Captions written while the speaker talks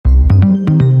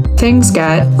things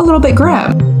get a little bit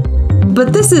grim.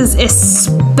 But this is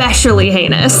especially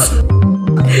heinous.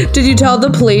 Did you tell the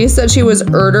police that she was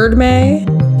murdered, May?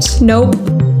 Nope.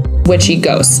 Witchy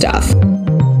ghost stuff.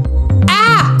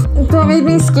 Ah! That made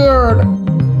me scared.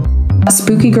 A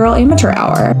Spooky Girl Amateur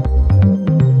Hour.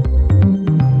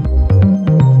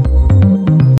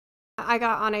 I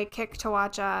got on a kick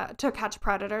to catch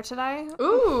Predator today.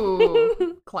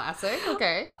 Ooh, classic.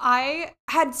 Okay. I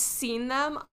had seen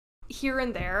them here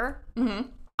and there. Mm-hmm.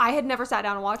 I had never sat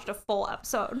down and watched a full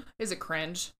episode. Is it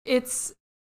cringe?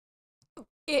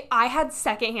 I had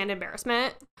secondhand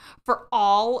embarrassment for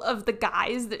all of the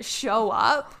guys that show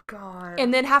up God.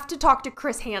 and then have to talk to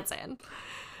Chris Hansen.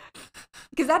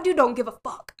 Because that dude don't give a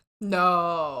fuck.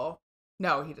 No,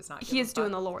 he does not. He is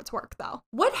doing the Lord's work, though.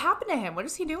 What happened to him? What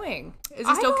is he doing? Is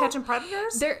he still catching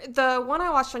predators? The one I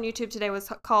watched on YouTube today was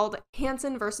called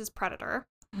Hansen versus Predator.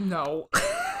 No.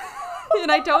 And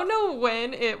I don't know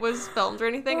when it was filmed or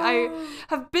anything. I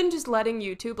have been just letting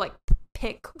YouTube, like,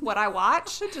 pick what I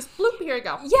watch. Just bloop, here you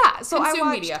go. Yeah, so Consume I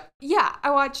watched media. Yeah,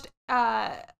 I watched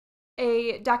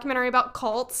a documentary about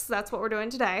cults. That's what we're doing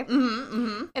today. Mm-hmm,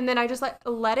 mm-hmm. And then I just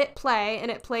let it play, and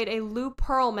it played a Lou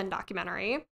Pearlman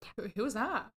documentary. Who was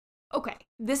that? Okay,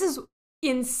 this is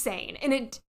insane, and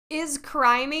it is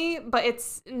crimey, but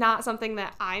it's not something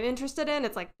that I'm interested in.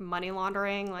 It's like money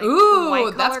laundering, like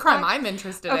ooh, that's crime I'm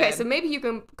interested in. Okay, so maybe you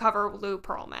can cover Lou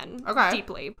Pearlman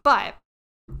deeply, but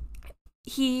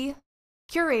he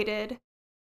curated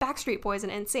Backstreet Boys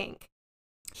and NSYNC.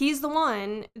 He's the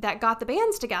one that got the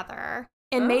bands together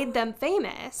and made them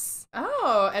famous.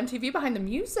 Oh, MTV behind the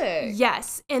music.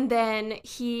 Yes. And then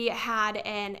he had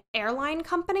an airline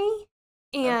company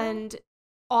and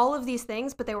all of these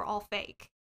things, but they were all fake.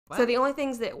 What? So the only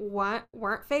things that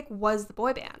weren't fake was the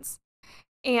boy bands.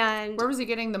 And where was he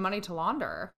getting the money to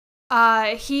launder?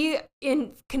 He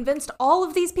convinced all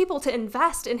of these people to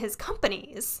invest in his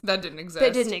companies. That didn't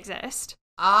exist.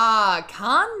 Ah,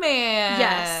 con man.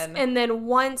 Yes. And then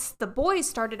once the boys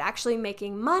started actually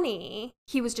making money,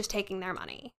 he was just taking their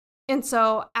money. And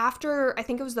so after, I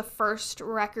think it was the first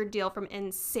record deal from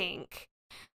NSYNC,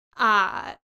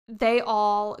 they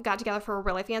all got together for a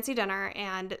really fancy dinner,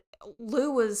 and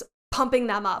Lou was pumping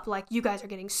them up like, you guys are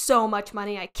getting so much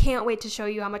money. I can't wait to show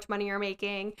you how much money you're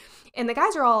making. And the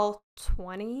guys are all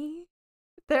 20.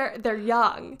 They're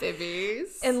young.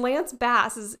 Babies. And Lance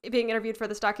Bass is being interviewed for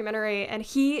this documentary, and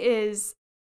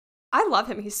I love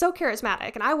him. He's so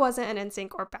charismatic, and I wasn't an NSYNC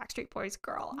or Backstreet Boys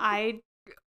girl. I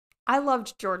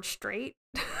loved George Strait.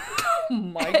 Oh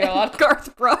my God.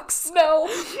 Garth Brooks. No.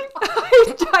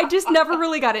 I just never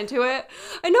really got into it.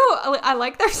 I know I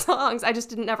like their songs. I just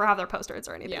didn't ever have their posters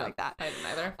or anything like that. I didn't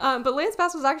either. But Lance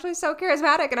Bass was actually so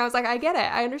charismatic, and I was like, I get it.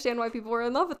 I understand why people were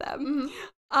in love with them.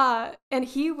 Mm-hmm. And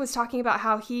he was talking about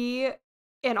how he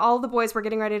and all the boys were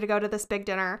getting ready to go to this big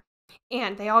dinner,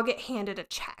 and they all get handed a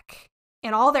check,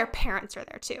 and all their parents are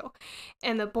there too.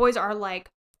 And the boys are like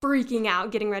freaking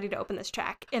out, getting ready to open this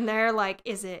check. And they're like,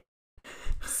 is it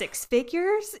 6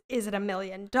 figures? Is it $1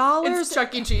 million? It's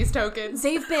Chuck E. Cheese tokens.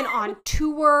 They've been on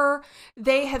tour.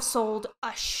 They have sold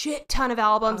a shit ton of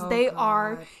albums. They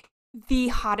are the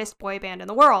hottest boy band in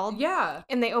the world. Yeah.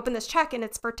 And they open this check, and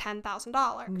it's for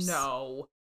 $10,000. No.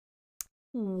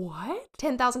 What?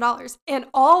 $10,000. And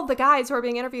all the guys who are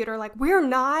being interviewed are like, we're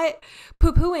not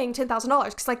poo-pooing $10,000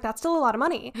 because, like, that's still a lot of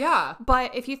money. Yeah.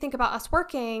 But if you think about us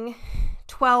working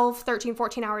 12, 13,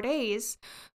 14-hour days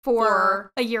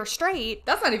for a year straight.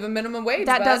 That's not even minimum wage.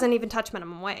 That doesn't even touch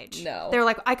minimum wage. No. They're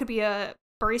like, I could be a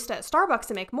barista at Starbucks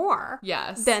and make more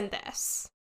than this.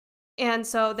 And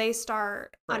so they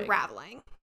start unraveling.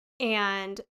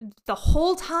 And the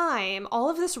whole time, all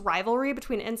of this rivalry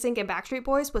between NSYNC and Backstreet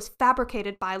Boys was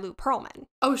fabricated by Lou Pearlman.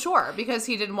 Oh, sure. Because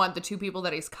he didn't want the two people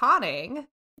that he's conning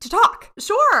to talk.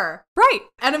 Sure. Right.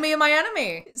 Enemy of my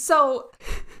enemy. So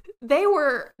they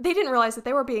didn't realize that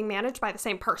they were being managed by the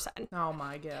same person. Oh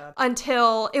my God.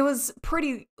 Until it was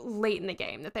pretty late in the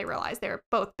game that they realized they were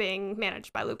both being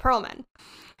managed by Lou Pearlman.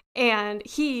 And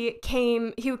he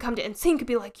would come to NSYNC and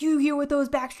be like, you hear what those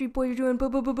Backstreet Boys are doing, blah,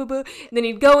 blah, blah, blah, blah. And then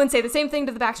he'd go and say the same thing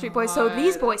to the Backstreet Boys. So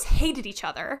these boys hated each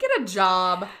other. Get a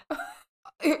job.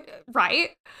 Right?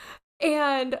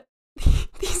 And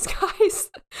these guys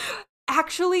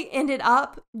actually ended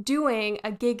up doing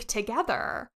a gig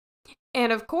together.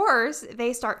 And of course,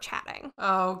 they start chatting.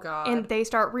 Oh, God. And they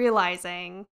start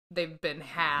realizing they've been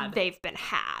had.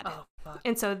 Oh, fuck.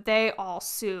 And so they all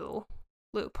sue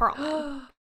Lou Pearlman.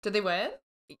 Did they win?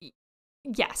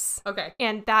 Yes. Okay.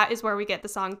 And that is where we get the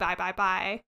song Bye Bye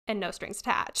Bye and No Strings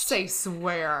Attached. Say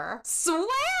swear. Swear!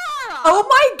 Oh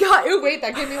my God. Ew, wait,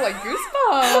 that gave me like goosebumps.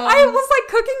 I was like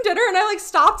cooking dinner and I like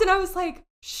stopped and I was like,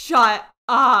 Shut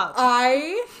up.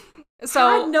 I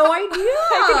So had no idea.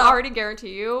 I can already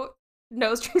guarantee you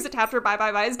No Strings Attached or Bye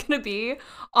Bye Bye is going to be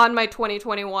on my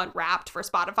 2021 Wrapped for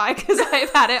Spotify because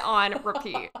I've had it on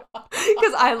repeat.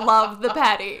 Because I love the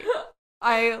petty.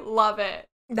 I love it.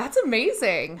 That's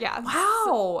amazing. Yeah.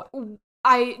 Wow.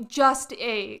 Just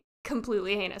a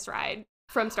completely heinous ride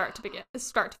from start to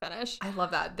finish. I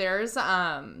love that. There's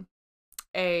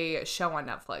a show on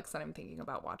Netflix that I'm thinking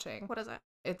about watching. What is it?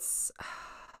 It's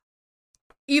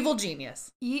Evil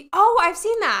Genius. Oh, I've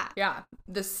seen that. Yeah.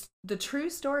 The true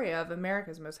story of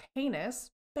America's most heinous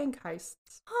bank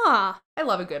heists. Huh. I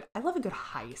love a good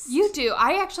heist. You do.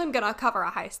 I actually am going to cover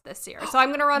a heist this year. So I'm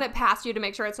going to run it past you to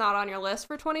make sure it's not on your list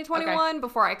for 2021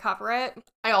 before I cover it.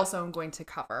 I also am going to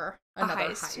cover another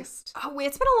heist. Oh,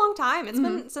 it's been a long time. It's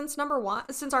been since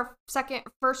since our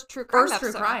first true crime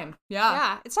episode. True crime. Yeah.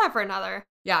 Yeah, it's time for another.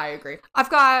 Yeah, I agree. I've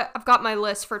got my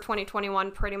list for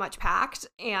 2021 pretty much packed,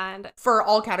 and for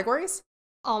all categories?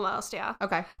 Almost, yeah.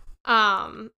 Okay.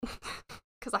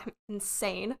 Because I'm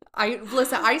insane.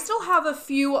 I still have a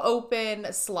few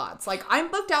open slots. Like,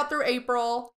 I'm booked out through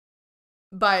April,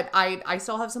 but I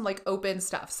still have some, like, open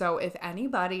stuff. So if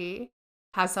anybody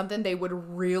has something they would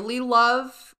really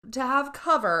love to have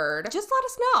covered, just let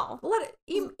us know.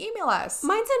 Email us.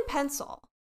 Mine's in pencil.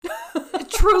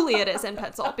 Truly it is in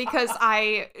pencil, because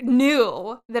I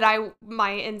knew that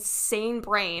my insane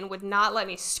brain would not let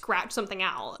me scratch something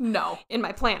out. No. In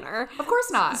my planner. Of course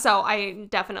not. So I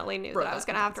definitely knew that I was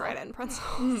going to have to write it in pencil.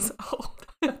 So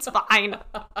it's fine.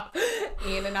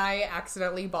 Ian and I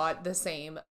accidentally bought the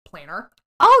same planner.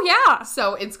 Oh, yeah.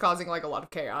 So it's causing, like, a lot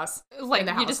of chaos. Like, in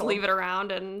the you just household. leave it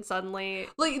around and suddenly...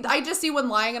 Like, I just see one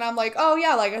lying and I'm like, oh,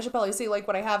 yeah, like, I should probably see, like,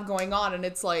 what I have going on. And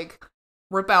it's like,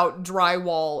 rip out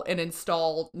drywall and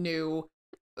install new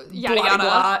yada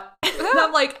yada. And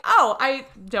I'm like, oh, I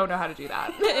don't know how to do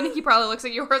that. And he probably looks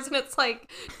at yours and it's like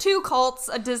 2 cults,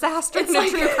 a disaster, and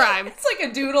like, a true crime. It's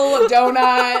like a doodle, a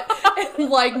donut, and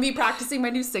like me practicing my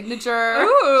new signature.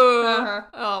 Ooh. Uh-huh.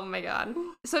 Oh my god.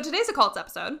 So today's a cults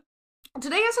episode.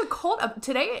 Today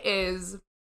is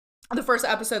the first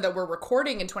episode that we're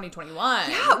recording in 2021.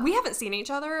 Yeah, we haven't seen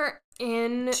each other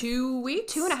in 2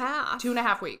 weeks? 2.5.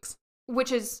 2.5 weeks.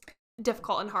 Which is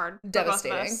difficult and hard.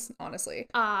 Devastating, honestly.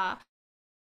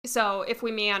 So if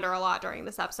we meander a lot during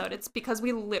this episode, it's because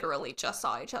we literally just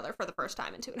saw each other for the first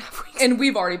time in 2.5 weeks. And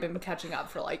we've already been catching up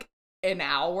for like an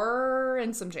hour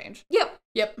and some change. Yep.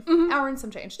 Mm-hmm. Hour and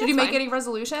some change. Did you make any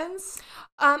resolutions?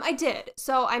 I did.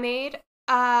 So I made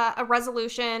a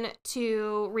resolution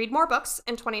to read more books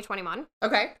in 2021.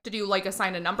 Okay. Did you like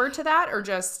assign a number to that or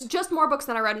just more books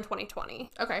than I read in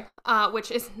 2020? Okay. Which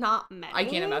is not many. I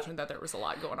can't imagine that there was a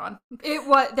lot going on. It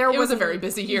was a very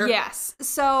busy year. Yes.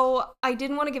 So I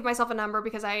didn't want to give myself a number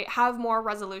because I have more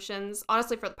resolutions,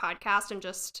 honestly, for the podcast and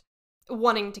just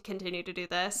wanting to continue to do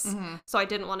this. Mm-hmm. So I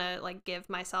didn't want to like give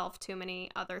myself too many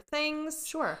other things.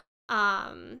 Sure.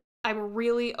 I'm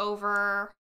really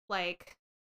over like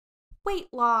weight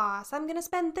loss. I'm gonna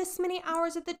spend this many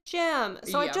hours at the gym.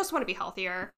 So I just want to be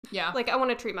healthier. Yeah. Like I want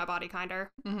to treat my body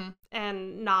kinder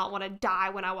and not want to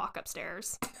die when I walk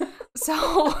upstairs. So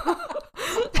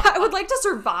I would like to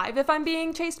survive if I'm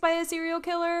being chased by a serial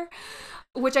killer,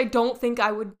 which I don't think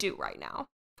I would do right now.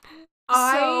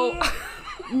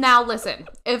 Now listen,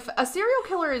 if a serial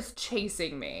killer is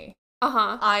chasing me,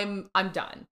 I'm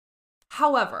done.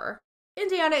 However,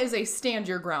 Indiana is a stand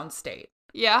your ground state.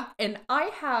 Yeah. And I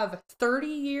have 30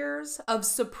 years of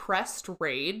suppressed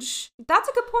rage. That's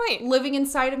a good point. Living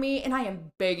inside of me, and I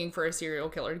am begging for a serial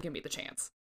killer to give me the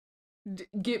chance.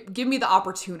 Give me the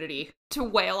opportunity. To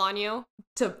wail on you?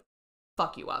 To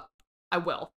fuck you up. I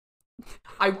will.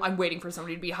 I'm waiting for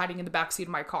somebody to be hiding in the backseat of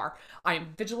my car. I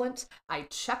am vigilant. I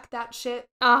check that shit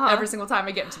every single time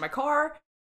I get into my car.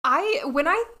 When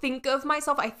I think of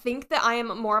myself, I think that I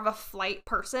am more of a flight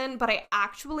person, but I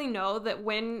actually know that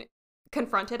when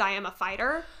confronted, I am a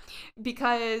fighter,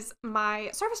 because my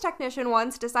service technician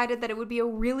once decided that it would be a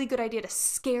really good idea to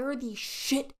scare the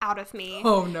shit out of me.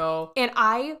 Oh no. And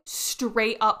I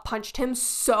straight up punched him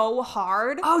so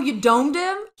hard. Oh, you domed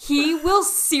him? He will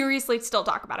seriously still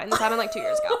talk about it. And this happened like 2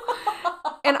 years ago.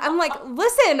 And I'm like,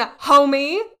 listen,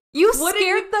 homie, you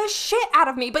scared the shit out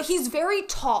of me. But he's very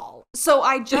tall. So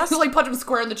I just like punch him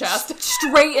square in the chest.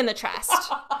 Straight in the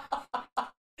chest.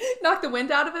 Knock the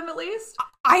wind out of him at least?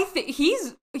 I think he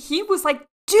was like,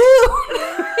 dude,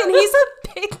 and he's a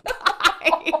big guy.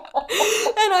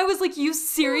 And I was like, you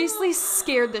seriously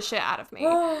scared the shit out of me.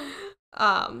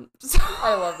 So,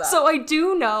 I love that. So I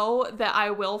do know that I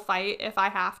will fight if I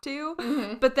have to.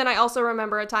 Mm-hmm. But then I also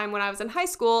remember a time when I was in high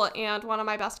school and one of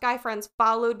my best guy friends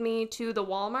followed me to the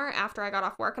Walmart after I got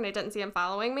off work and I didn't see him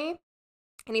following me.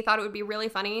 And he thought it would be really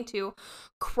funny to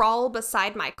crawl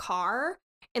beside my car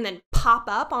and then pop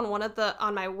up on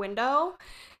on my window.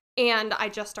 And I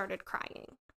just started crying.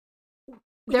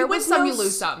 You win some, you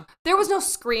lose some. There was no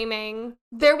screaming.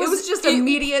 It was just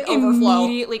immediate overflow.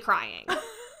 Immediately crying.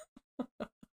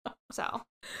 So.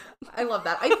 I love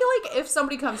that. I feel like if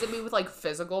somebody comes at me with, like,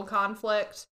 physical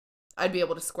conflict, I'd be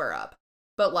able to square up.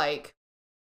 But, like,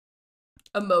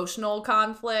 emotional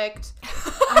conflict,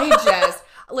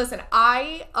 listen,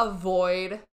 I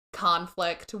avoid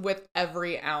conflict with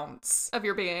every ounce Of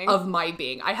your being. of my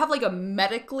being. I have, like, a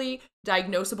medically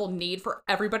diagnosable need for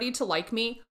everybody to like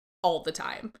me all the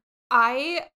time.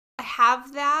 I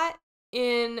have that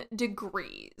in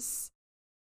degrees.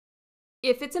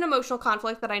 If it's an emotional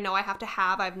conflict that I know I have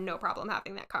no problem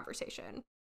having that conversation.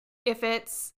 If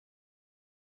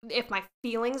my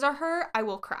feelings are hurt, I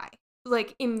will cry.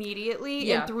 Like,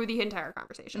 immediately and through the entire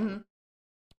conversation. Mm-hmm.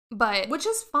 But Which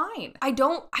is fine. I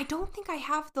don't think I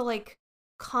have the, like,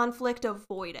 conflict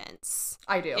avoidance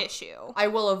I do. issue. I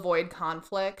will avoid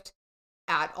conflict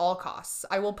at all costs.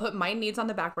 I will put my needs on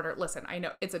the back burner. Listen, I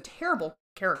know it's a terrible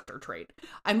character trait.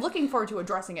 I'm looking forward to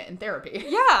addressing it in therapy.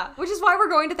 Yeah, which is why we're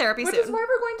going to therapy soon. Which is why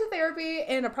we're going to therapy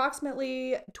in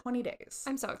approximately 20 days.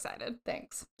 I'm so excited.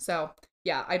 Thanks. So,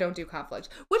 yeah, I don't do conflict.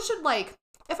 Which should, like,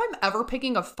 if I'm ever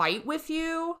picking a fight with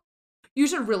you, you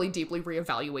should really deeply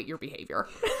reevaluate your behavior.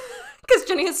 Because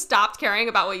Jenny has stopped caring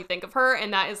about what you think of her,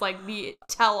 and that is like the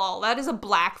tell-all. That is a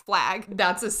black flag.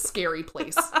 That's a scary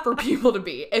place for people to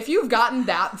be. If you've gotten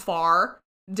that far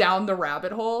down the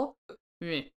rabbit hole,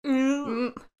 do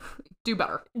better. Do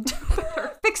better.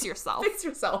 Fix yourself. Fix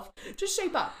yourself. Just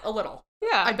shape up a little.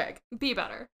 Yeah. I beg. Be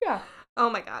better. Yeah. Oh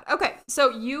my god. Okay, so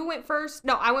you went first.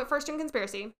 No, I went first in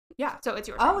conspiracy. Yeah. So it's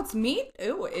your turn. Oh, it's me?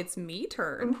 Ooh, it's me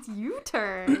turn. It's you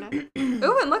turn.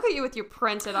 Ooh, and look at you with your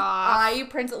printed off.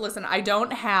 Listen, I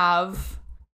don't have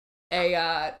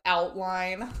a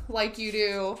outline like you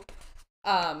do.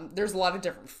 There's a lot of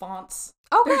different fonts.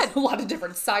 Oh, There's good. a lot of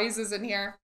different sizes in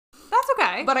here. That's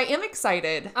okay. But I am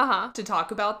excited to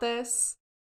talk about this.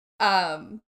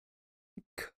 Cult.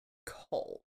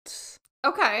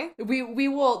 Okay. We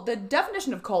will, the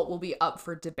definition of cult will be up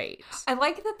for debate. I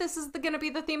like that this is going to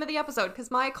be the theme of the episode, because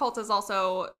my cult is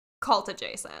also cult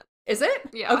adjacent. Is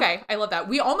it? Yeah. Okay, I love that.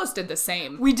 We almost did the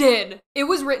same. We did. It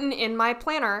was written in my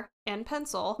planner and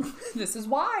pencil. This is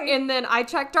why. And then I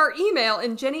checked our email,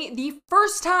 and Jenny, the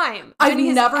first time I've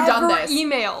Jenny never has done ever this.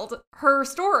 emailed her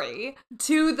story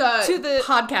to the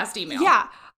podcast email. Yeah.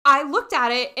 I looked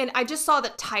at it and I just saw the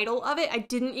title of it.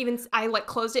 I like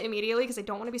closed it immediately because I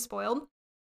don't want to be spoiled.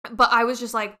 But I was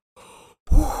just like,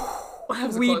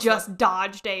 we just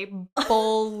dodged a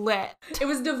bullet. It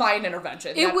was divine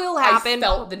intervention. It will happen. I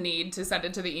felt the need to send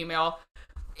it to the email.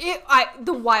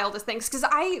 The wildest things, because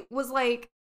I was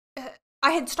like, I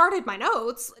had started my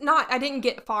notes. I didn't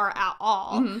get far at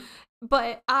all. Mm-hmm.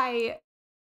 But I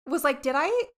was like, did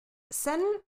I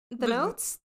send the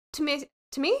notes to me?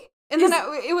 And then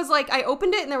it was like, I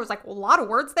opened it and there was like a lot of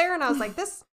words there. And I was like,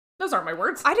 those aren't my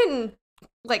words. I didn't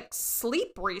like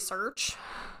sleep research.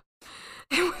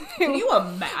 Can you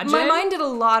imagine? My mind did a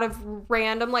lot of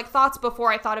random like thoughts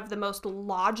before I thought of the most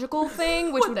logical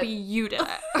thing, which would be you did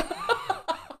it.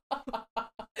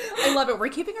 I love it. We're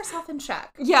keeping ourselves in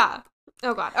check. Yeah.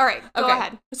 Oh God. All right. Go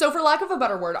ahead. So for lack of a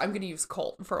better word, I'm going to use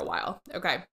cult for a while.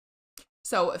 Okay.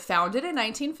 So founded in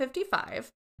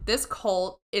 1955. This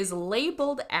cult is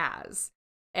labeled as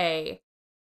a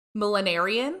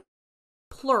millenarian,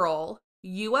 plural,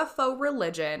 UFO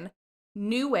religion,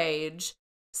 New Age,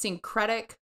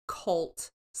 syncretic cult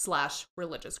 /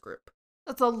 religious group.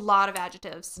 That's a lot of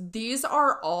adjectives. These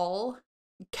are all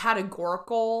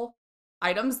categorical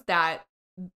items that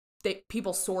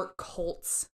people sort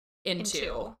cults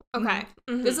into. Okay.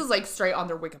 Mm-hmm. This is like straight on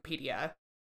their Wikipedia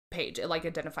page. It like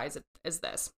identifies it as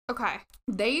this. Okay.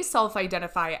 They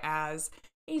self-identify as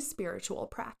a spiritual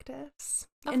practice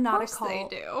and not a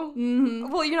cult. They do.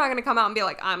 Mm-hmm. Well, you're not going to come out and be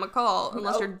like, I'm a cult,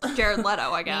 unless you're Jared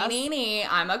Leto, I guess.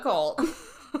 I'm a cult.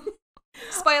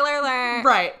 Spoiler alert.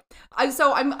 Right.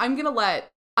 So I'm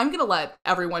gonna let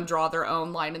everyone draw their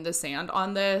own line in the sand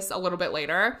on this a little bit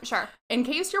later. Sure. In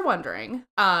case you're wondering,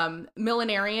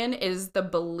 millenarian is the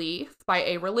belief by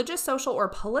a religious, social, or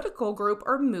political group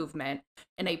or movement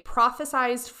in a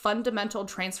prophesized fundamental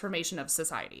transformation of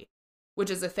society, which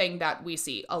is a thing that we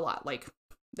see a lot. Like,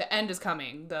 the end is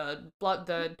coming. The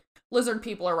lizard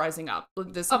people are rising up.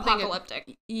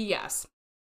 Apocalyptic. Yes.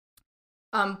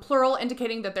 Plural,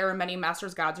 indicating that there are many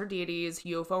masters, gods, or deities.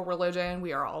 UFO religion,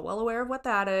 we are all well aware of what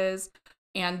that is.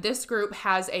 And this group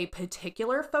has a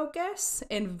particular focus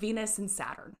in Venus and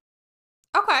Saturn.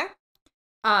 Okay.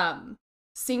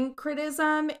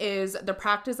 Syncretism is the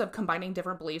practice of combining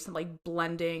different beliefs and like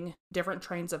blending different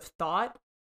trains of thought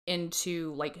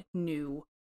into like new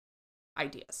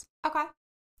ideas. Okay.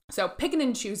 So picking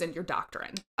and choosing your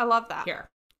doctrine. I love that. Here.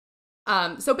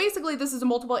 So basically this is a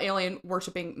multiple alien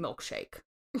worshipping milkshake.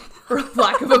 For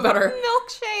lack of a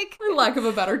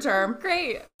better term.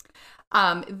 Great.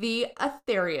 The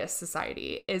Aetherius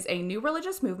Society is a new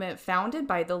religious movement founded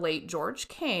by the late George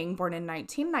King, born in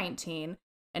 1919,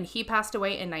 and he passed away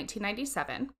in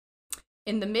 1997.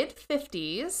 In the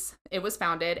mid-50s, it was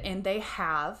founded, and they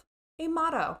have a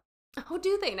motto. Oh,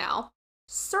 do they now?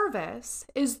 Service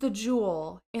is the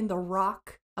jewel in the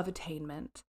rock of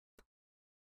attainment.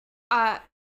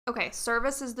 Okay,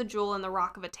 service is the jewel in the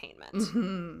rock of attainment.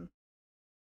 Mm-hmm.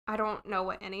 I don't know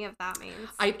what any of that means.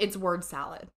 It's word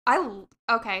salad.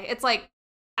 Okay, it's like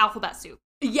alphabet soup.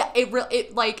 Yeah,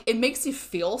 it makes you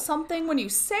feel something when you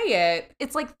say it.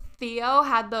 It's like Theo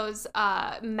had those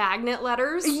magnet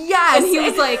letters. Yes. And he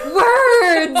was like,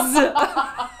 words!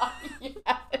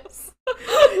 Yes.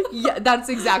 Yeah, that's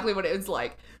exactly what it was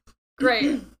like.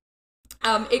 Great.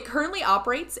 It currently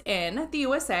operates in the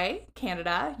USA,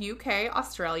 Canada, UK,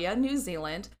 Australia, New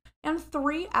Zealand, and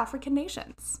 3 African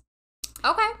nations.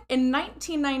 Okay. In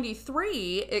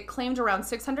 1993, it claimed around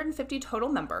 650 total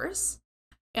members,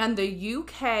 and the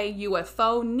UK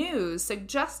UFO News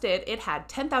suggested it had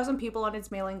 10,000 people on its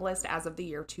mailing list as of the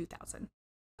year 2000.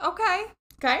 Okay.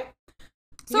 Okay?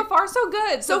 So far, so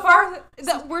good. So far,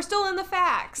 we're still in the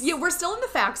facts. Yeah, we're still in the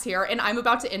facts here, and I'm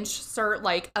about to insert,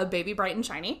 like, a baby bright and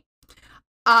shiny.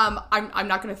 I'm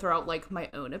not going to throw out, like, my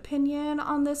own opinion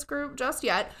on this group just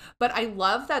yet, but I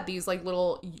love that these, like,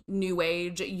 little new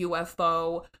age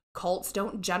UFO cults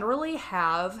don't generally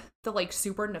have the, like,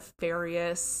 super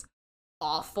nefarious,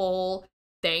 awful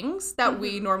things that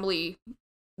we normally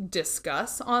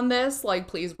discuss on this. Like,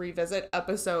 please revisit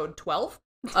episode 12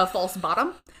 of False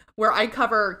Bottom, where I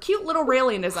cover cute little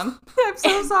Raelianism. I'm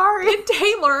so sorry. And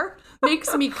Taylor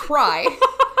makes me cry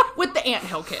with the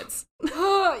Anthill kids.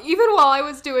 Even while I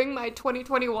was doing my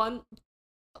 2021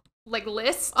 like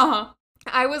list,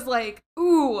 I was like,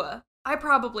 ooh, I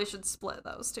probably should split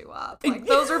those two up. Like,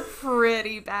 those are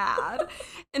pretty bad.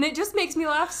 And it just makes me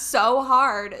laugh so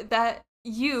hard that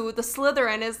you, the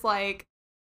Slytherin, is like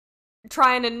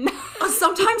trying to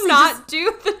sometimes not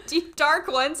do the deep dark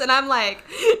ones, and I'm like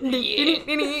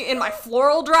in my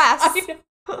floral dress.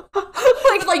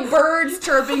 like birds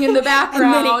chirping in the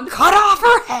background. And then he cut off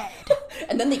her head.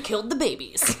 And then they killed the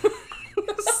babies.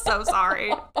 So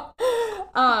sorry.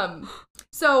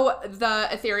 So the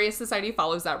Aetherius Society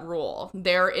follows that rule.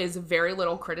 There is very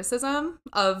little criticism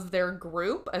of their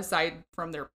group aside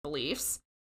from their beliefs.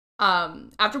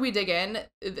 After we dig in,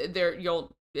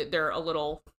 they're a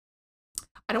little,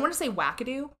 I don't want to say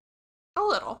wackadoo. A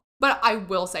little. But I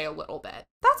will say a little bit.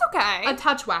 That's okay. A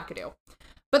touch wackadoo.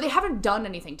 But they haven't done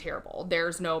anything terrible.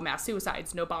 There's no mass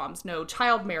suicides, no bombs, no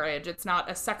child marriage. It's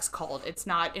not a sex cult. It's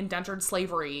not indentured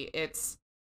slavery. It's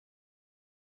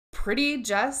pretty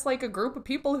just like a group of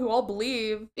people who all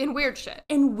believe in weird shit.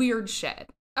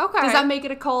 Okay. Does that make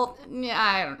it a cult? Yeah,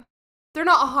 I don't know. They're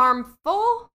not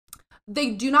harmful?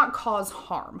 They do not cause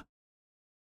harm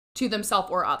to themselves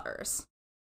or others.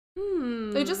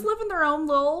 They just live in their own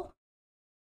little...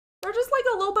 They're just like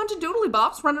a little bunch of doodly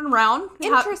bops running around.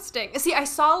 Interesting. See, I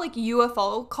saw like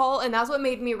UFO cult, and that's what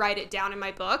made me write it down in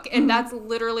my book, and that's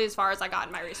literally as far as I got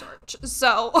in my research.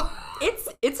 So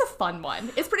it's a fun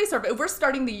one. It's pretty surface. We're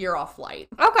starting the year off light.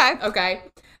 Okay.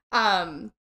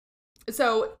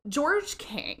 So George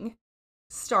King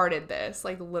started this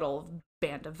like little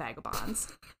band of vagabonds.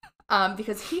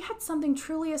 Because he had something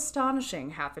truly astonishing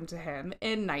happen to him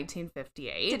in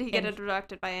 1958. Did he get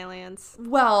abducted by aliens?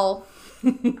 Well,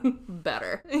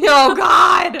 better. Oh,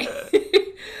 God!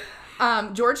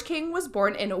 George King was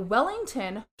born in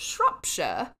Wellington,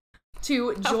 Shropshire,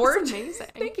 to George. Amazing.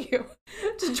 Thank you.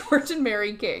 To George and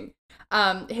Mary King.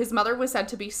 His mother was said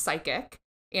to be psychic,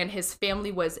 and his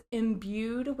family was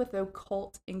imbued with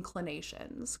occult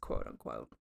inclinations, quote unquote.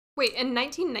 Wait, in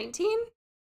 1919?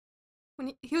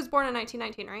 When he was born in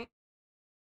 1919, right?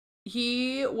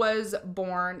 He was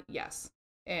born,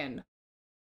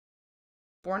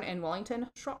 born in Wellington,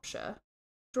 Shropshire.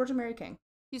 George and Mary King.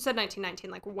 You said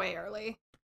 1919, like way early.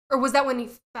 Or was that when he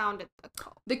founded the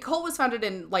cult? The cult was founded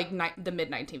in like the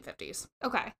mid-1950s.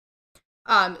 Okay.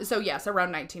 So yes,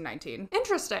 around 1919.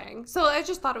 Interesting. So I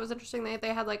just thought it was interesting that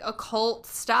they had like occult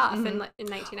stuff in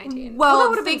 1919. Well, that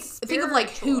would have think of like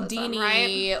spiritualism,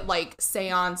 Houdini, right? like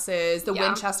seances, the Yeah.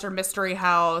 Winchester Mystery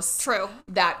House. True.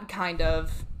 That kind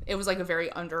of, it was like a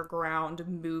very underground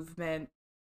movement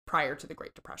prior to the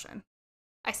Great Depression.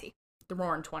 I see. The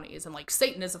Roaring '20s, and like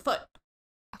Satan is afoot.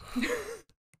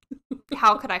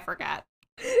 How could I forget?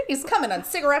 He's coming on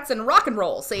cigarettes and rock and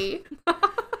roll, see?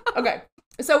 Okay.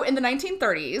 So in the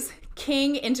 1930s,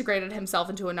 King integrated himself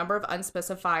into a number of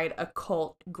unspecified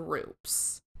occult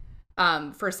groups.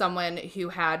 For someone who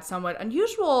had somewhat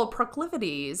unusual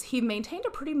proclivities, he maintained a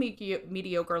pretty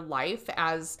mediocre life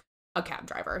as a cab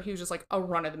driver. He was just like a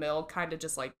run-of-the-mill, kind of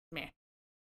just like meh.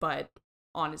 But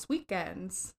on his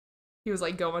weekends, he was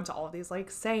like going to all of these like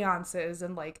seances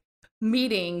and like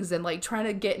meetings and like trying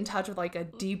to get in touch with like a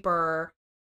deeper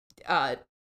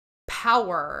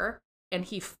power. And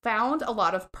he found a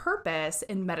lot of purpose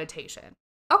in meditation.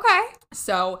 Okay.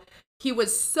 So he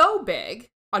was so big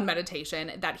on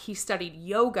meditation that he studied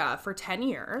yoga for 10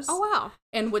 years. Oh, wow.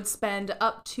 And would spend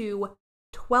up to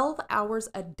 12 hours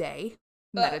a day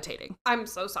meditating. I'm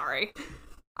so sorry.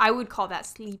 I would call that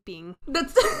sleeping.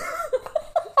 That's...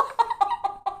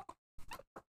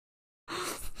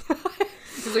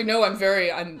 He's like, no, I'm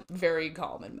very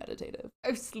calm and meditative.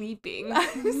 I'm sleeping.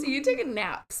 So you take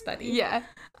naps, buddy. Yeah.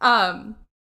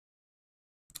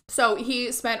 So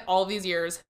he spent all these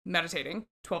years meditating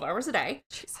 12 hours a day.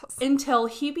 Jesus. Until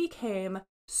he became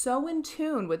so in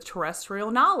tune with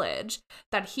terrestrial knowledge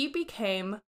that he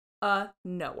became a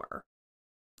knower.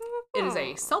 It is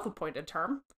a self-appointed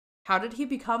term. How did he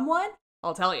become one?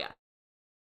 I'll tell you.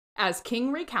 As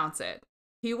King recounts it,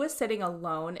 he was sitting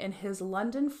alone in his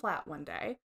London flat one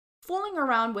day, fooling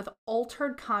around with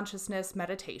altered consciousness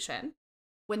meditation,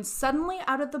 when suddenly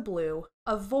out of the blue,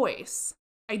 a voice,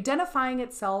 identifying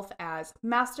itself as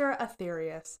Master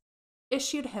Aetherius,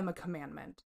 issued him a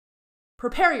commandment.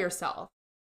 Prepare yourself.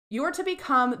 You are to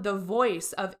become the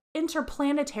voice of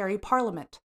interplanetary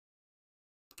parliament.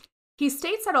 He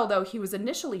states that although he was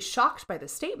initially shocked by the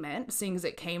statement, seeing as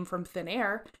it came from thin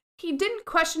air, he didn't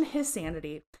question his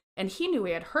sanity, and he knew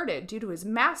he had heard it due to his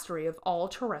mastery of all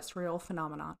terrestrial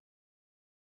phenomena.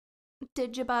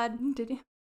 Did you, bud? Did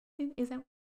you? Is that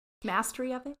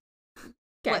mastery of it?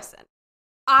 Okay. Listen,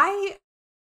 I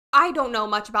don't know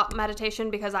much about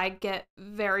meditation because I get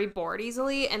very bored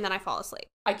easily and then I fall asleep.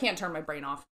 I can't turn my brain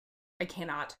off. I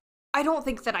cannot. I don't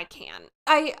think that I can.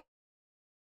 I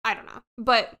don't know.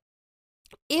 But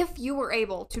if you were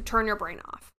able to turn your brain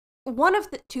off, one of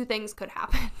the two things could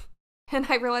happen. And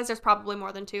I realize there's probably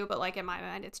more than two, but like in my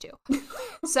mind, it's two.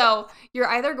 So you're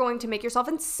either going to make yourself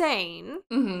insane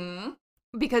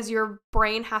because your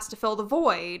brain has to fill the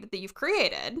void that you've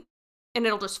created and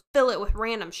it'll just fill it with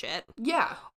random shit.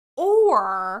 Yeah.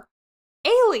 Or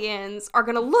aliens are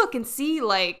going to look and see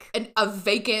like a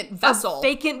vacant vessel. A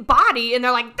vacant body. And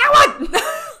they're like, that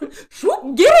one!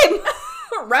 Swoop, get him!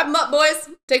 Wrap him up, boys.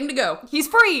 Take him to go. He's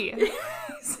free.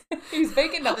 He's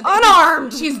vacant, nothing.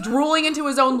 Unarmed. He's drooling into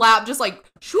his own lap, just like,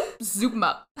 shoop, zoop him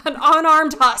up. An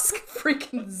unarmed husk.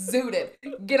 Freaking zooted.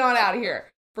 Get on out of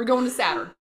here. We're going to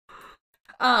Saturn.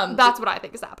 That's what I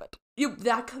think has happened.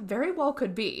 That very well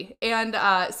could be. And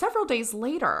several days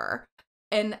later,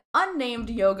 an unnamed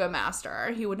yoga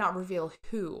master, he would not reveal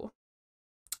who,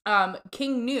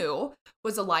 King knew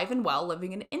was alive and well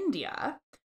living in India,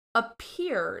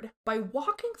 appeared by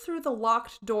walking through the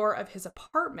locked door of his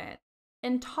apartment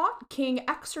and taught King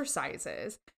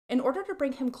exercises in order to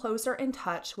bring him closer in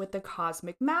touch with the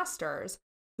cosmic masters,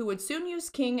 who would soon use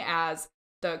King as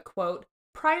the, quote,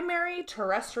 primary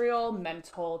terrestrial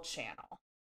mental channel.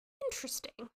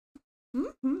 Interesting.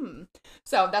 Mm-hmm.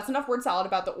 So that's enough word salad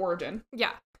about the origin.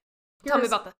 Yeah. Tell me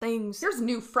about the things. Here's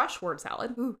new fresh word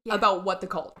salad yeah. about what the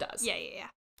cult does. Yeah.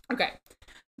 Okay.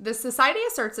 The society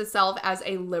asserts itself as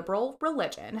a liberal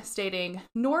religion, stating,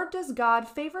 nor does God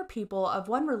favor people of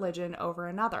one religion over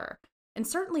another, and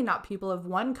certainly not people of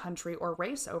one country or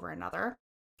race over another.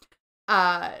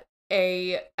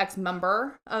 A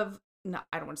ex-member of, no,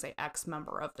 I don't want to say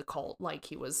ex-member of the cult, like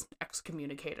he was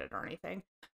excommunicated or anything,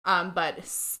 but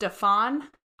Stefan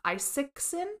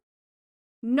Isaacson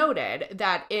noted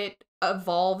that it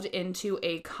evolved into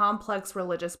a complex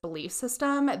religious belief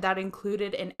system that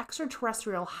included an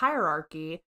extraterrestrial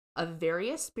hierarchy of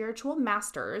various spiritual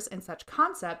masters and such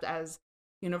concepts as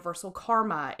universal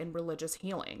karma and religious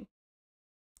healing.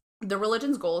 The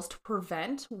religion's goal is to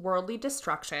prevent worldly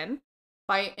destruction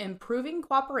by improving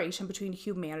cooperation between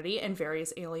humanity and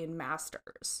various alien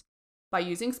masters, by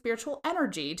using spiritual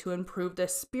energy to improve the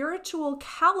spiritual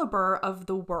caliber of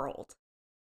the world.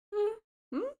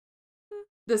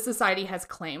 The society has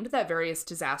claimed that various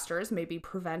disasters may be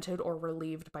prevented or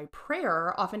relieved by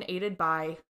prayer, often aided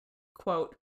by,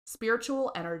 quote,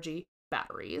 spiritual energy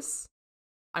batteries.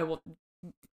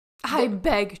 I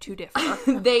beg to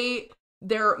differ.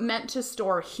 They're meant to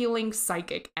store healing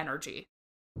psychic energy,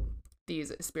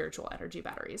 these spiritual energy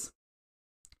batteries.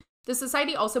 The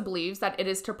society also believes that it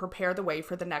is to prepare the way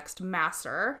for the next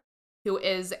master, who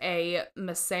is a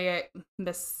messiah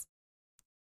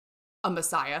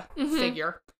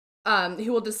figure,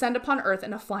 who will descend upon Earth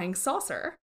in a flying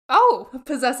saucer. Oh.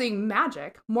 Possessing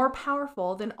magic more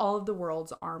powerful than all of the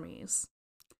world's armies.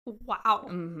 Wow.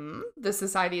 The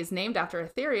society is named after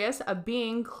Aetherius, a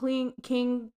being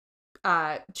king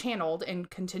channeled and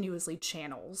continuously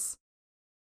channels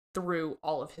through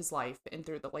all of his life and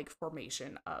through the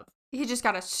formation of. He just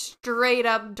got a straight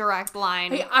up direct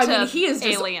line. I mean, he is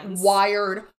aliens. Just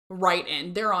wired right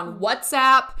in. They're on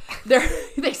WhatsApp.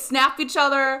 They snap each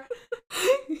other.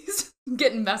 He's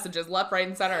getting messages left, right,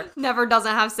 and center. Never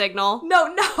doesn't have signal.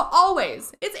 No,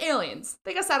 always. It's aliens.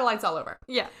 They got satellites all over.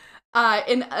 Yeah.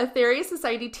 In Aetherius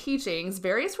society teachings,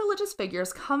 various religious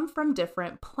figures come from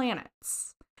different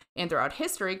planets. And throughout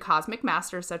history, cosmic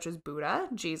masters such as Buddha,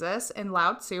 Jesus, and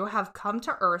Lao Tzu have come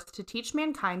to Earth to teach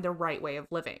mankind the right way of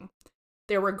living.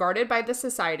 They're regarded by the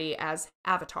society as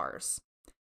avatars.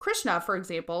 Krishna, for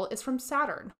example, is from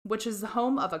Saturn, which is the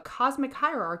home of a cosmic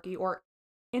hierarchy or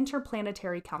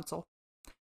interplanetary council,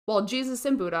 while Jesus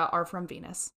and Buddha are from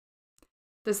Venus.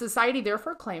 The society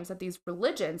therefore claims that these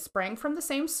religions sprang from the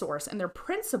same source and their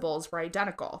principles were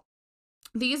identical.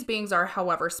 These beings are,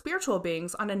 however, spiritual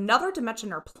beings on another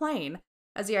dimension or plane,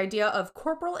 as the idea of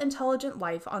corporeal intelligent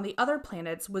life on the other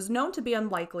planets was known to be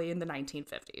unlikely in the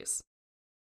 1950s.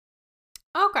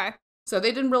 Okay. So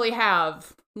they didn't really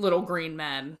have little green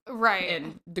men. Right.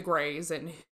 And the Greys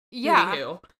and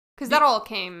yeah. Because that all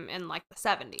came in the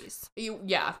 70s.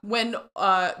 Yeah. When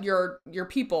your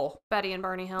people. Betty and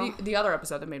Barney Hill. The other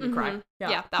episode that made me cry.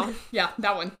 Yeah, that one. Yeah,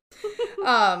 that one.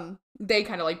 They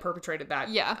kind of perpetrated that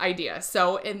idea.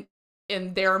 So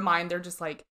in their mind, they're just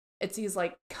it's these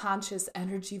conscious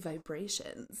energy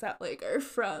vibrations that are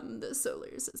from the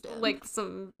solar system.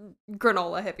 Some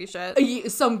granola hippie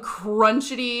shit. Some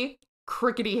crunchety,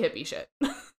 crickety hippie shit.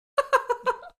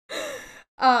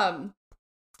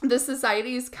 The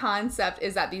society's concept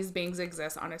is that these beings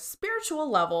exist on a spiritual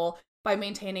level by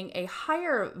maintaining a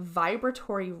higher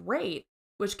vibratory rate,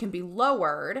 which can be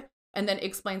lowered, and then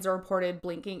explains the reported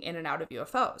blinking in and out of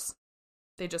UFOs.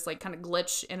 They just kind of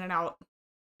glitch in and out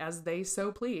as they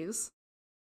so please.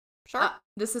 Sure.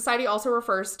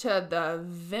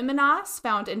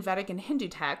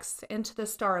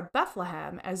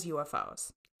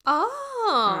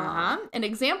 Oh. And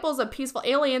examples of peaceful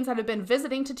aliens that have been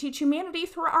visiting to teach humanity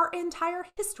through our entire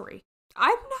history.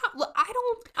 I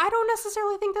don't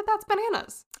necessarily think that that's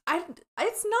bananas.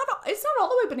 It's not all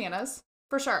the way bananas,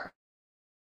 for sure.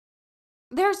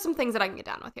 There's some things that I can get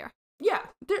down with here. Yeah.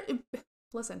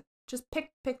 Listen, just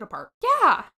pick it apart.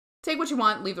 Yeah. Take what you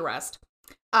want, leave the rest.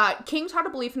 King taught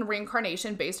a belief in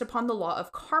reincarnation based upon the law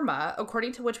of karma,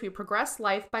 according to which we progress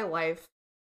life by life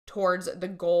towards the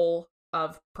goal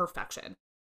of perfection.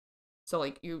 So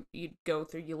you go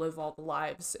through, you live all the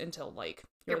lives until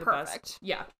you're the perfect. Best.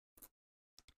 Yeah.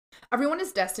 Everyone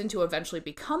is destined to eventually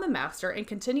become a master and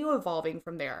continue evolving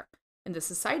from there. And the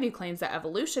society claims that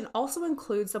evolution also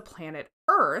includes the planet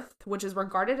Earth, which is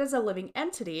regarded as a living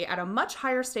entity at a much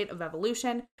higher state of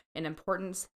evolution and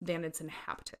importance than its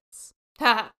inhabitants.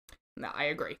 No, I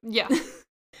agree. Yeah.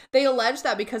 They allege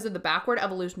that because of the backward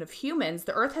evolution of humans,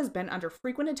 the Earth has been under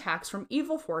frequent attacks from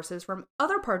evil forces from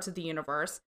other parts of the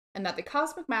universe, and that the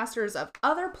cosmic masters of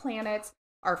other planets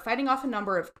are fighting off a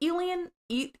number of aliens.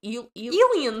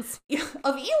 Aliens.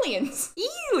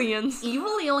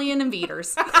 Evil alien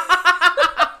invaders.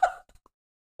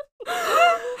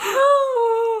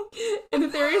 In the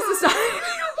theory of society.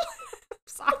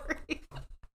 Sorry.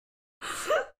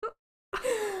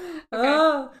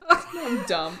 I'm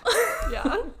dumb.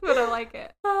 Yeah, but I like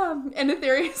it. In a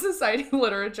theory of society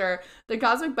literature, the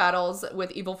cosmic battles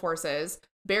with evil forces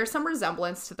bear some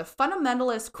resemblance to the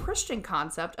fundamentalist Christian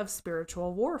concept of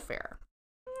spiritual warfare.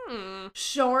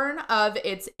 Shorn of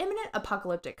its imminent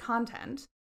apocalyptic content,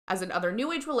 as in other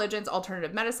New Age religions,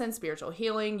 alternative medicine, spiritual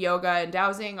healing, yoga, and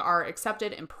dowsing are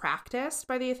accepted and practiced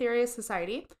by the Aetherius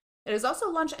Society. It has also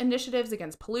launched initiatives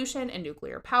against pollution and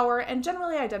nuclear power and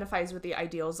generally identifies with the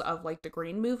ideals of the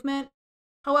Green Movement.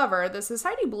 However, the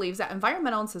society believes that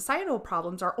environmental and societal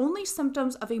problems are only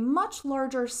symptoms of a much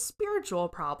larger spiritual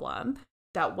problem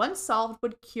that once solved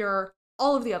would cure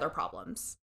all of the other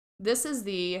problems. This is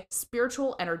the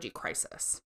spiritual energy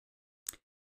crisis.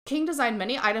 King designed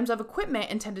many items of equipment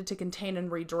intended to contain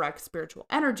and redirect spiritual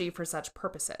energy for such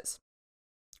purposes.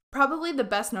 Probably the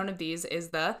best known of these is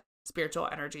the spiritual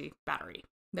energy battery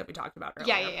that we talked about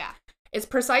earlier. Yeah. Its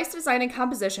precise design and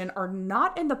composition are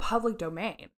not in the public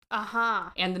domain.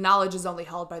 And the knowledge is only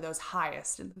held by those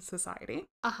highest in the society.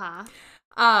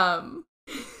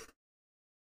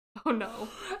 Oh no.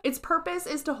 Its purpose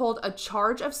is to hold a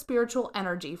charge of spiritual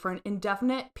energy for an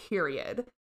indefinite period.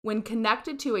 When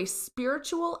connected to a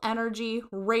spiritual energy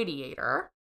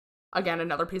radiator, again,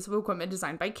 another piece of equipment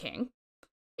designed by King,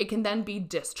 it can then be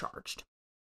discharged.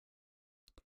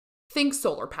 Think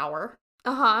solar power.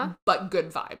 But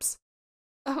good vibes.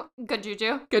 Good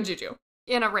juju. Good juju.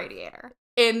 In a radiator.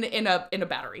 In a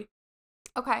battery.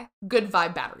 Okay. Good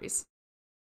vibe batteries.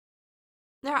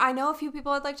 There, I know a few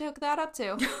people I'd like to hook that up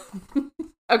to.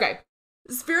 Okay.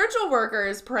 Spiritual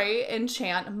workers pray and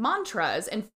chant mantras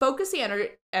and focus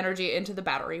the energy into the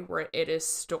battery where it is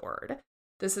stored.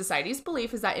 The society's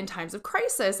belief is that in times of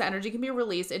crisis, energy can be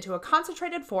released into a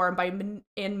concentrated form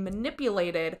and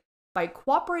manipulated by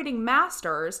cooperating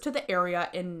masters to the area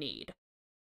in need.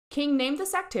 King named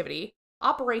this activity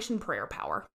Operation Prayer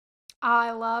Power.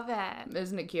 I love it.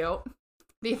 Isn't it cute?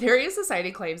 The Ethereal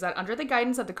Society claims that under the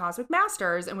guidance of the Cosmic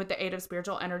Masters and with the aid of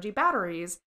spiritual energy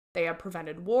batteries, they have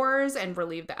prevented wars and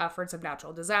relieved the efforts of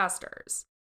natural disasters.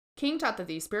 King taught that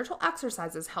these spiritual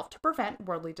exercises help to prevent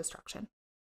worldly destruction.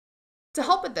 To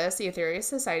help with this, the Ethereal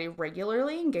Society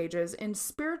regularly engages in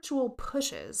spiritual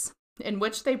pushes, in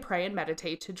which they pray and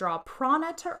meditate to draw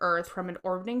prana to Earth from an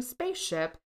orbiting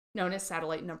spaceship known as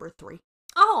Satellite Number 3.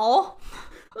 Oh.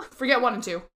 Forget 1 and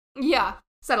 2. Yeah.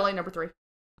 Satellite Number 3.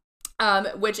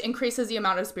 Which increases the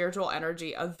amount of spiritual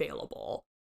energy available.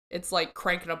 It's like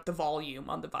cranking up the volume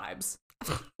on the vibes.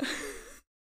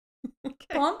 Okay.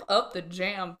 Pump up the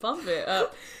jam. Pump it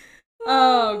up.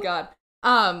 Oh, God.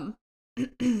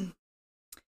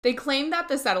 They claim that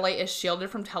the satellite is shielded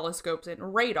from telescopes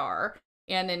and radar.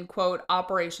 And in, quote,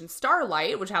 Operation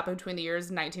Starlight, which happened between the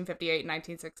years 1958 and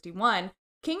 1961,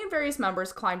 King and various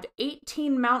members climbed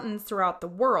 18 mountains throughout the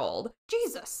world.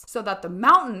 Jesus. So that the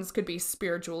mountains could be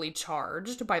spiritually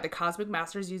charged by the Cosmic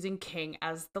Masters using King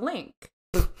as the link.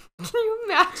 Can you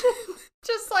imagine?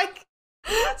 Just like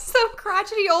some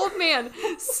crotchety old man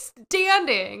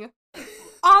standing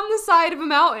on the side of a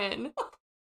mountain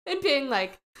and being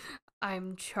like,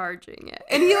 I'm charging it.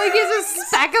 And he like is a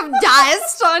speck of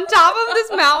dust on top of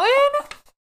this mountain.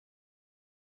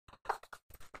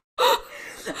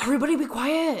 Everybody be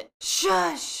quiet.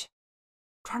 Shush.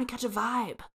 I'm trying to catch a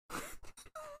vibe.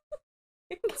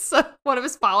 So one of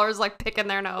his followers like picking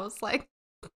their nose, like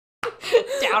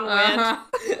downwind.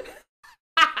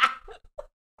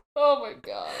 Oh my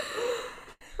God.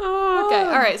 Okay,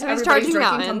 all right. So he's charging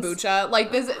mountains. Kombucha.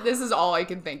 Like this is all I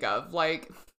can think of.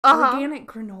 Like organic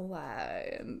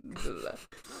granola. And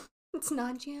it's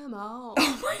not GMO.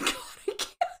 Oh my God, I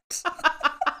can't.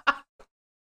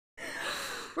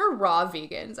 We're raw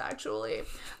vegans, actually.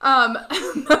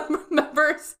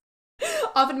 Members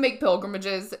often make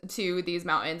pilgrimages to these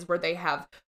mountains where they have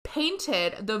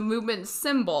painted the movement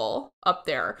symbol up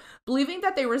there, believing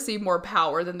that they receive more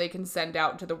power than they can send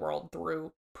out to the world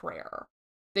through prayer.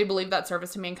 They believe that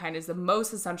service to mankind is the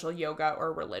most essential yoga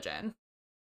or religion.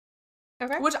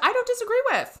 Okay. Which I don't disagree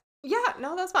with. Yeah,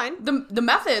 no, that's fine. The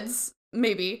methods,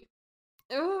 maybe.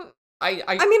 I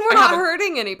mean, we're not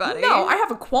hurting anybody. No, I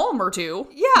have a qualm or two.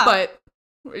 Yeah. But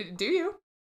do you?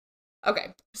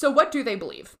 Okay. So what do they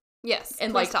believe? Yes.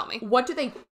 And please tell me. What do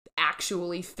they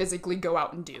actually physically go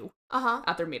out and do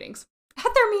at their meetings?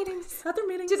 At their meetings. At their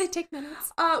meetings. Do they take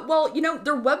minutes? Well,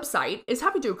 their website is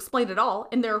happy to explain it all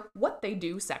in their What They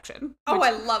Do section.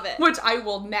 I love it. Which I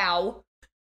will now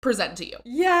present to you.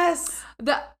 Yes.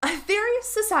 The Ethereal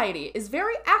Society is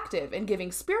very active in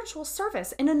giving spiritual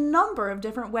service in a number of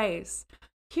different ways.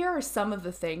 Here are some of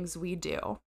the things we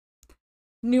do.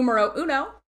 Numero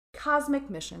uno, cosmic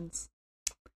missions.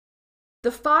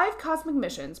 The 5 cosmic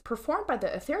missions performed by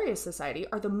the Ethereal Society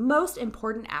are the most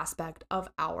important aspect of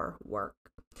our work.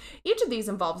 Each of these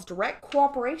involves direct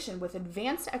cooperation with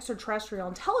advanced extraterrestrial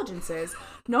intelligences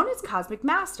known as cosmic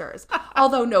masters,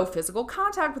 although no physical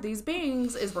contact with these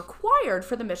beings is required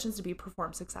for the missions to be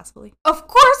performed successfully. Of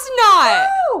course not!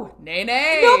 No!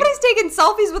 Nay. Nobody's taking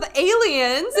selfies with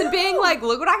aliens and being like,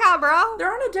 look what I got, bro.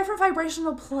 They're on a different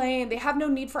vibrational plane. They have no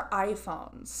need for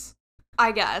iPhones.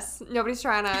 I guess. Nobody's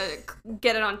trying to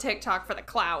get it on TikTok for the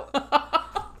clout.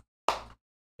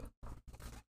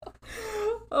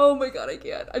 Oh my God, I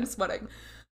can't. I'm sweating.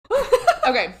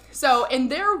 Okay, so in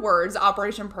their words,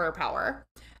 Operation Prayer Power,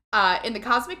 In the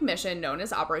cosmic mission known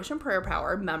as Operation Prayer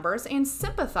Power, members and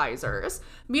sympathizers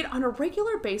meet on a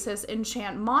regular basis and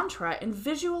chant mantra and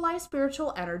visualize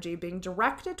spiritual energy being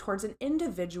directed towards an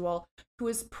individual who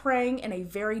is praying in a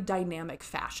very dynamic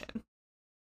fashion.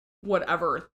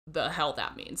 Whatever the hell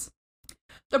that means.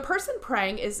 The person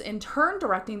praying is in turn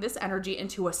directing this energy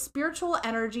into a spiritual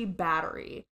energy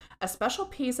battery, a special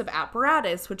piece of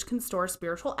apparatus which can store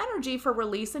spiritual energy for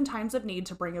release in times of need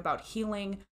to bring about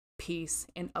healing, peace,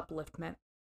 and upliftment.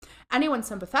 Anyone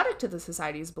sympathetic to the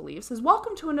Society's beliefs is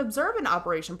welcome to observe an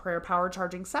Operation Prayer Power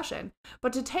charging session,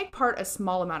 but to take part, a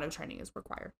small amount of training is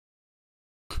required.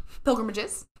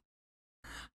 Pilgrimages.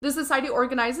 The Society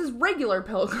organizes regular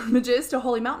pilgrimages to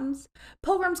holy mountains.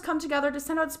 Pilgrims come together to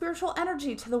send out spiritual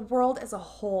energy to the world as a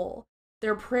whole,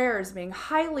 their prayers being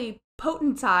highly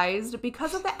potentized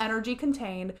because of the energy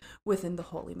contained within the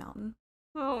holy mountain.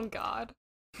 Oh, God.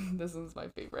 This is my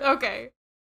favorite. Okay.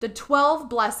 The 12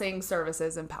 blessing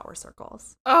services and power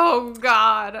circles. Oh,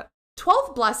 God.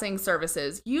 12 blessing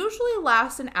services usually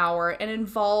last an hour and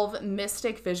involve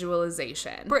mystic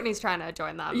visualization. Brittany's trying to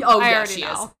join them. Oh, I yeah, already she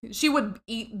know. is. She would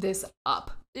eat this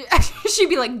up. She'd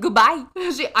be like, goodbye.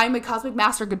 I'm a cosmic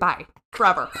master, goodbye.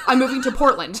 Forever. I'm moving to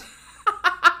Portland.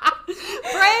 Britt,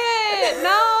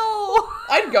 no.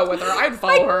 I'd go with her. I'd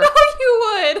follow her. I know you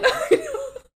would.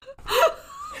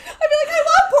 I'd be like, I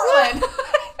love Portland.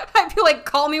 I'd be like,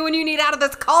 call me when you need out of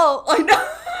this cult. I know.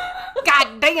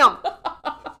 God damn.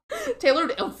 Taylor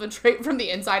would infiltrate from the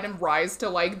inside and rise to,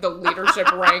 like, the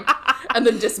leadership rank and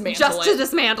then dismantle Just to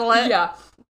dismantle it. Yeah.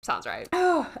 Sounds right.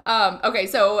 Okay,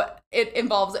 so it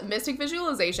involves mystic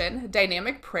visualization,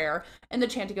 dynamic prayer, and the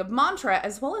chanting of mantra,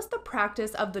 as well as the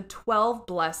practice of the 12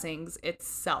 blessings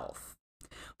itself.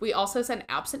 We also send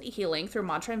absent healing through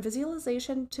mantra and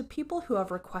visualization to people who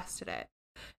have requested it.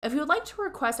 If you would like to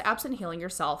request absent healing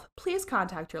yourself, please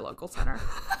contact your local center.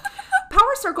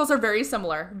 Power circles are very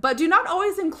similar, but do not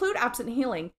always include absent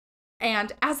healing,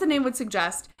 and, as the name would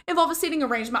suggest, involve a seating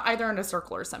arrangement either in a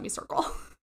circle or semicircle.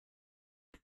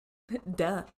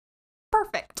 Duh.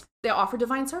 Perfect. They offer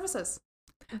divine services.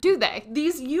 Do they?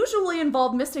 These usually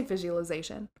involve mystic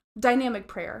visualization, dynamic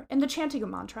prayer, and the chanting of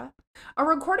mantra. A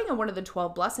recording of one of the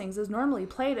 12 blessings is normally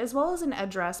played, as well as an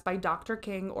address by Dr.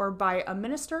 King or by a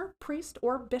minister, priest,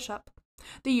 or bishop.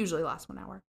 They usually last 1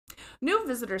 hour. New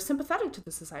visitors sympathetic to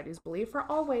the Society's belief are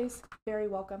always very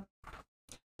welcome.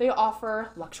 They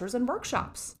offer lectures and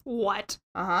workshops. What?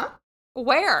 Uh-huh.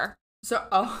 Where? So,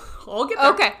 I'll get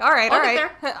there. Okay, all right. I'll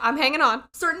get there. I'm hanging on.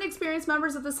 Certain experienced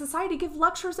members of the Society give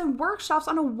lectures and workshops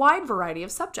on a wide variety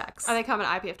of subjects. Are they coming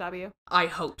to IPFW? I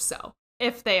hope so.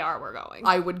 If they are, we're going.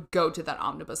 I would go to that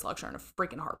omnibus lecture in a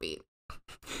freaking heartbeat.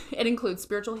 It includes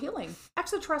spiritual healing,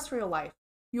 extraterrestrial life,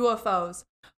 UFOs,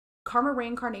 karma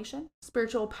reincarnation,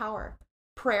 spiritual power,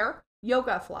 prayer,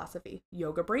 yoga philosophy,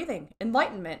 yoga breathing,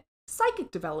 enlightenment, psychic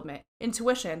development,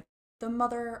 intuition, the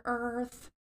Mother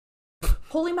Earth,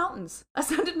 holy mountains,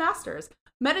 ascended masters,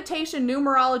 meditation,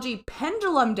 numerology,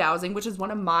 pendulum dowsing, which is one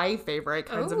of my favorite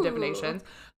kinds of divinations,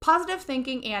 positive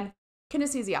thinking, and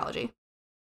kinesiology.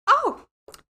 Oh!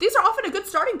 These are often a good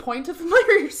starting point to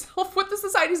familiar yourself with the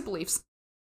Society's beliefs.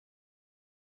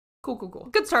 Cool.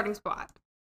 Good starting spot.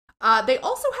 They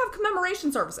also have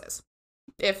commemoration services,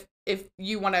 if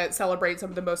you want to celebrate some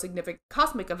of the most significant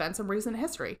cosmic events in recent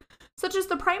history, such as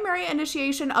the primary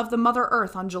initiation of the Mother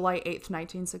Earth on July 8th,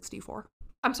 1964.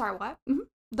 I'm sorry, what? Mm-hmm.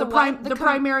 The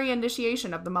Primary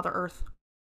initiation of the Mother Earth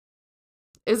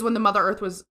is when the Mother Earth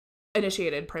was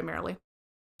initiated primarily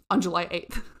on July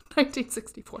 8th,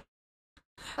 1964.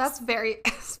 That's very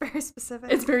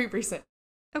specific. It's very recent.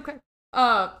 Okay.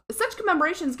 Such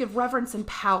commemorations give reverence and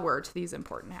power to these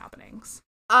important happenings.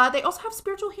 They also have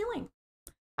spiritual healing.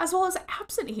 As well as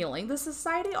absent healing, the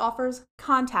Society offers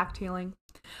contact healing.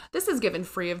 This is given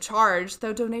free of charge,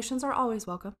 though donations are always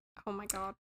welcome. Oh my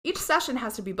god. Each session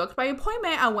has to be booked by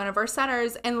appointment at one of our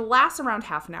centers and lasts around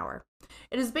half an hour.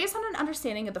 It is based on an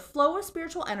understanding of the flow of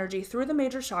spiritual energy through the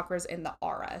major chakras in the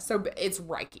aura. So it's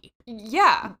Reiki.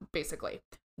 Yeah. Basically.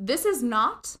 This is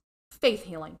not faith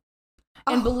healing.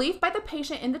 And belief by the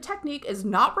patient in the technique is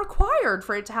not required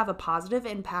for it to have a positive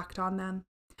impact on them,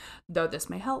 though this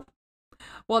may help.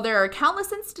 While there are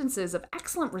countless instances of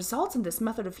excellent results in this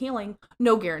method of healing,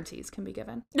 no guarantees can be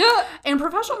given. And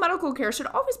professional medical care should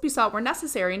always be sought where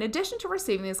necessary in addition to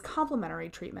receiving this complimentary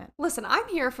treatment. Listen, I'm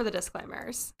here for the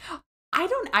disclaimers. I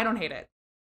don't hate it.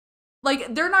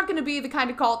 Like, they're not going to be the kind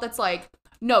of cult that's like,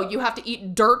 no, you have to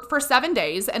eat dirt for 7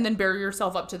 days and then bury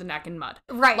yourself up to the neck in mud.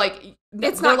 Right. Like,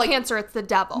 it's not like, cancer, it's the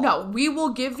devil. No, we will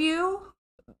give you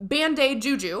Band-Aid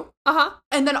juju. Uh-huh.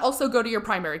 And then also go to your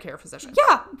primary care physician.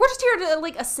 Yeah, we're just here to,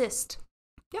 like, assist.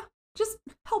 Yeah. just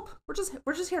help. We're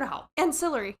just here to help.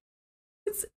 Ancillary.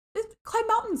 It's climb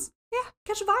mountains. Yeah.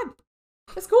 Catch a vibe.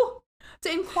 It's cool.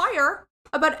 To inquire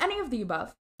about any of the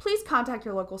above, please contact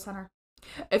your local center.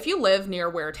 If you live near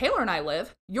where Taylor and I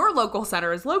live, your local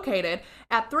center is located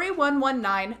at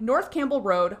 3119 North Campbell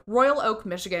Road, Royal Oak,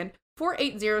 Michigan,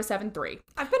 48073.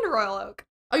 I've been to Royal Oak.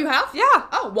 Oh, you have? Yeah.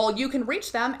 Oh, well, you can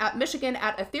reach them at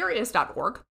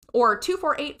michigan@aetherius.org or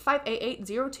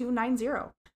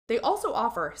 248-588-0290. They also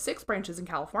offer 6 branches in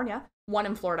California, 1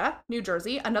 in Florida, New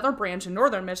Jersey, another branch in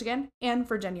northern Michigan, and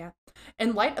Virginia.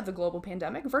 In light of the global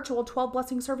pandemic, virtual 12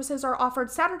 blessing services are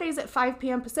offered Saturdays at 5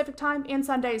 p.m. Pacific time and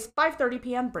Sundays 5:30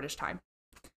 p.m. British time.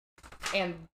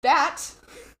 And that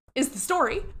is the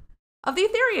story of the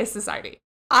Aetherius Society.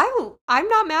 I'm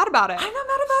not mad about it. I'm not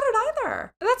mad about it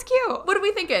either. That's cute. What are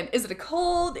we thinking? Is it a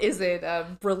cult? Is it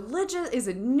religious? Is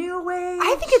it new age?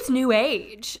 I think it's new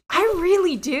age. I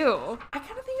really do. I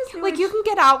kind of think it's new Like, age. you can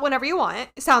get out whenever you want,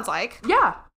 it sounds like.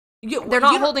 Yeah. They're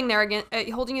not holding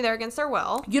you there against their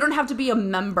will. You don't have to be a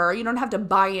member. You don't have to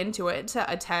buy into it to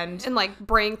attend. And, like,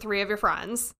 bring 3 of your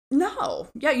friends. No.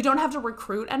 Yeah, you don't have to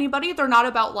recruit anybody. They're not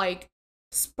about, like,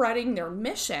 spreading their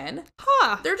mission.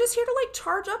 Huh. They're just here to, like,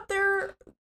 charge up their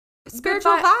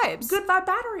Spiritual vibes. Good vibe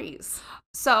batteries.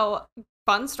 So,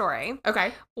 fun story.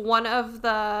 Okay. One of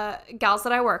the gals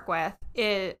that I work with,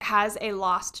 it has a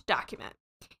lost document.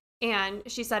 And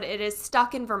she said it is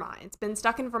stuck in Vermont. It's been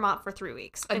stuck in Vermont for 3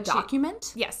 weeks. A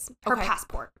document? Yes. Her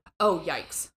passport. Oh,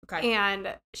 yikes. Okay.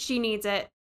 And she needs it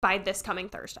by this coming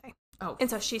Thursday. Oh.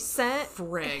 And so she sent...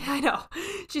 Frig. I know.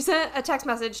 She sent a text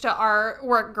message to our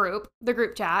work group, the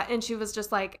group chat, and she was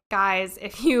just like, guys,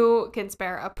 if you can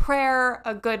spare a prayer,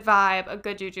 a good vibe, a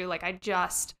good juju, like, I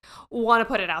just want to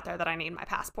put it out there that I need my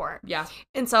passport. Yeah.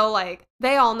 And so, like,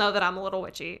 they all know that I'm a little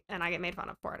witchy, and I get made fun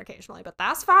of for it occasionally, but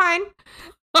that's fine.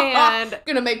 And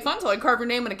gonna make fun till I carve your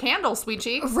name in a candle, sweet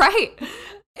cheeks. right.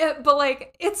 But,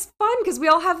 like, it's fun because we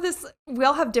all have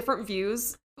different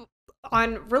views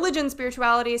on religion,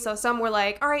 spirituality. So some were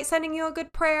like, all right, sending you a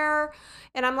good prayer.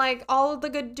 And I'm like, all of the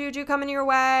good juju coming your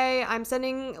way. I'm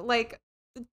sending like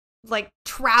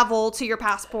travel to your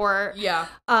passport. Yeah.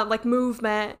 Like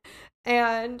movement.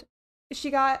 And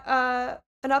she got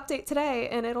an update today,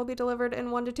 and it'll be delivered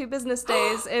in 1 to 2 business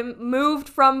days. It moved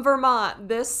from Vermont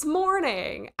this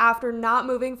morning after not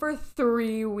moving for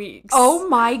 3 weeks. Oh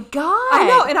my God. I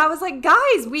know. And I was like,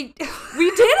 guys, we did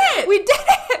it. We did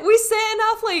it. We sent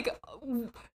enough like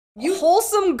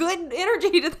wholesome good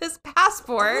energy to this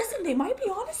passport. Listen, they might be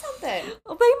onto something.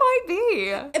 They might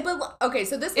be. But okay,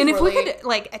 so this is and if really... we could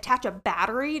like attach a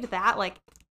battery to that, like...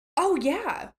 Oh,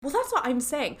 yeah. Well, that's what I'm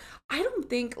saying. I don't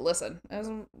think, listen, as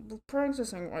I'm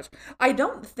practicing much, I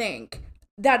don't think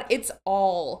that it's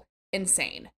all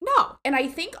insane. No. And I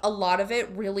think a lot of it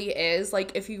really is,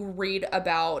 like, if you read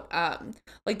about,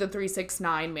 like, the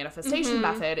 369 manifestation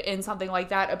method and something like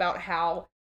that, about how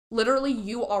literally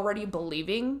you already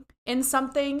believing in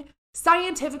something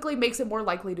scientifically makes it more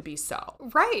likely to be so.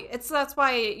 Right. That's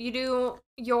why you do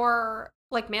your...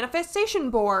 like manifestation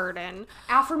board and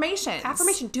affirmation.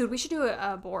 Dude, we should do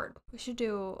a board. We should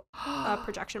do a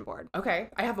projection board. Okay.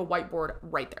 I have a whiteboard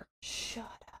right there. Shut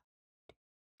up.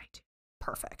 I do.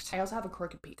 Perfect. I also have a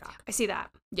crooked peacock. I see that.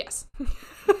 Yes.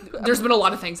 There's been a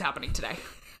lot of things happening today.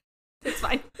 It's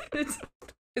fine. It's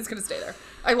going to stay there.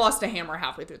 I lost a hammer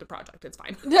halfway through the project. It's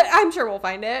fine. I'm sure we'll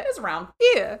find it. It's around.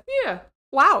 Yeah. Yeah.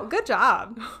 Wow. Good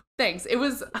job. Thanks. It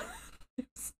was...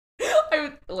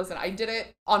 Listen, I did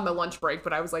it on my lunch break,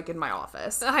 but I was like in my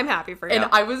office. I'm happy for you. And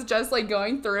I was just like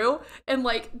going through and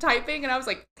like typing, and I was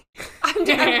like, I'm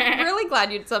really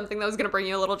glad you did something that was going to bring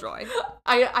you a little joy.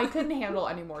 I couldn't handle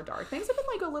any more dark. Things have been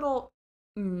like a little,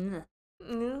 a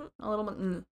little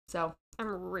bit, so.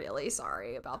 I'm really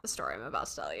sorry about the story I'm about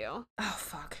to tell you. Oh,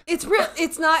 fuck. It's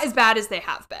not as bad as they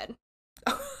have been.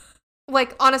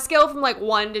 Like, on a scale from like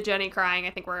 1 to Jenny crying, I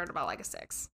think we're at about like a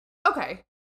 6. Okay.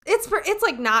 It's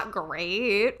like not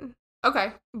great.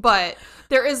 Okay. But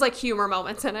there is like humor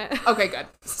moments in it. Okay, good.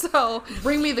 So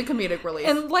bring me the comedic relief.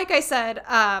 And like I said,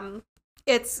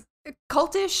 it's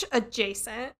cultish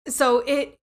adjacent. So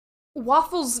it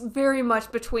waffles very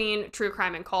much between true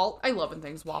crime and cult. I love when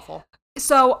things waffle.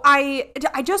 So I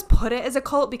just put it as a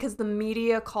cult because the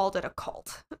media called it a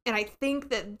cult. And I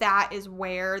think that is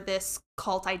where this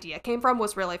cult idea came from,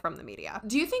 was really from the media.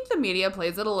 Do you think the media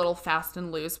plays it a little fast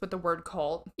and loose with the word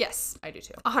cult? Yes. I do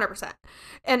too. 100%.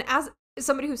 And as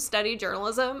somebody who studied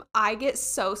journalism, I get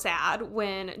so sad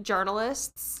when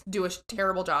journalists do a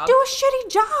terrible job. Do a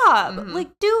shitty job. Mm-hmm.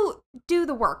 Like, do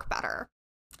the work better.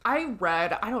 I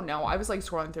don't know, I was like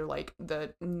scrolling through like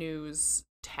the news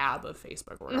tab of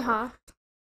Facebook or whatever,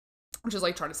 which is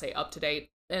like trying to stay up to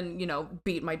date and,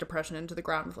 beat my depression into the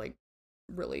ground with, like,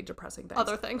 really depressing things.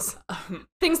 Other things.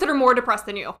 Things that are more depressed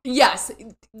than you. Yes.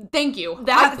 Thank you.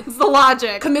 That's the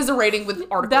logic. Commiserating with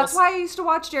articles. That's why I used to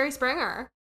watch Jerry Springer.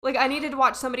 Like, I needed to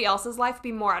watch somebody else's life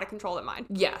be more out of control than mine.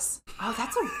 Yes. Oh,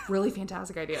 that's a really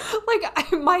fantastic idea.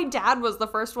 Like, my dad was the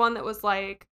first one that was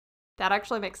like, that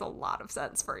actually makes a lot of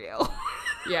sense for you.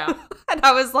 Yeah. And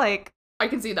I was like, I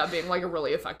can see that being, like, a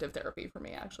really effective therapy for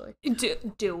me, actually.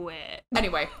 Do it.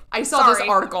 Anyway, I saw this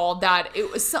article that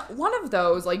it was one of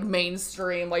those, like,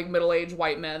 mainstream, like, middle-aged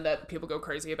white men that people go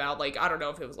crazy about. Like, I don't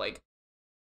know if it was, like,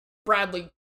 Bradley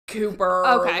Cooper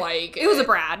or, like... It was a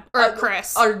Brad. Or a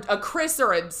Chris. Or a Chris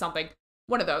or a something.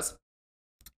 One of those.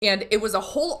 And it was a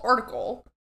whole article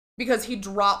because he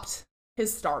dropped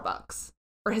his Starbucks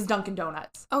or his Dunkin'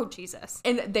 Donuts. Oh, Jesus.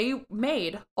 And they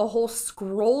made a whole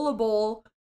scrollable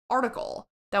article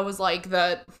that was like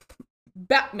the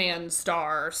Batman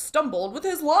star stumbled with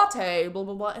his latte, blah,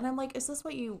 blah, blah. And I'm like, is this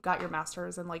what you got your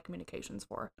master's in, like, communications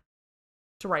for?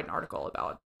 To write an article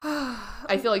about?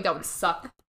 I feel like that would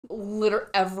suck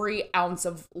every ounce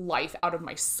of life out of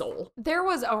my soul. There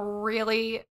was a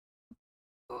really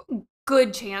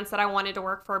good chance that I wanted to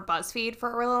work for BuzzFeed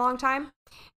for a really long time.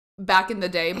 Back in the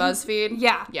day, BuzzFeed?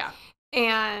 Yeah. Yeah.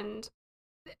 And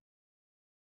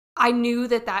I knew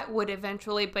that would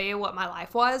eventually be what my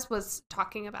life was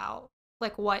talking about,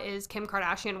 like, what is Kim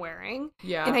Kardashian wearing?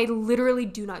 Yeah. And I literally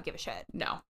do not give a shit.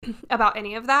 No. About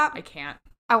any of that. I can't.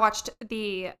 I watched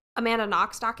the Amanda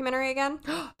Knox documentary again.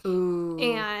 Ooh.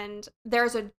 And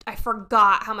I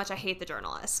forgot how much I hate the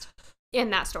journalist in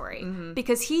that story. Mm-hmm.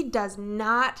 Because he does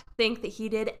not think that he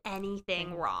did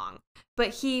anything wrong. But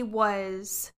he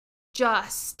was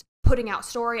just putting out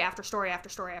story after story after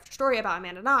story after story about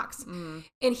Amanda Knox. Mm.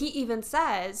 And he even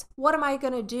says, what am I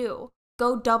going to do?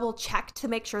 Go double check to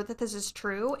make sure that this is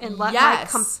true and let my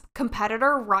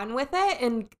competitor run with it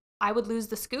and I would lose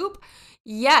the scoop?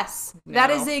 Yes, No. that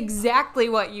is exactly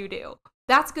what you do.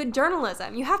 That's good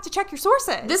journalism. You have to check your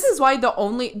sources. This is why the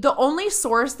only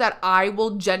source that I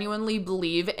will genuinely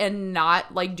believe and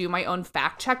not, like, do my own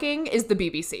fact checking is the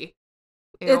BBC.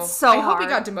 It's so I hope hard. he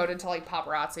got demoted to, like,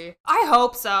 paparazzi. I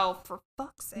hope so, for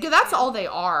fuck's sake. Yeah, that's all they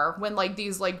are when, like,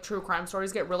 these, like, true crime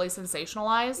stories get really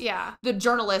sensationalized. Yeah. The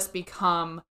journalists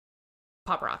become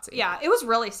paparazzi. Yeah, it was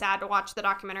really sad to watch the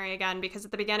documentary again because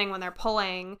at the beginning when they're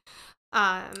pulling...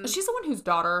 She's the one whose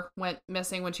daughter went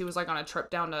missing when she was, like, on a trip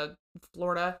down to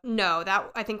Florida. No, that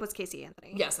I think was Casey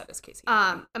Anthony. Yes, that is Casey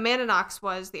Anthony. Amanda Knox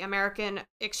was the American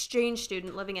exchange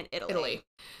student living in Italy.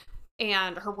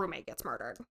 And her roommate gets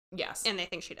murdered. Yes. And they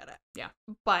think she did it. Yeah.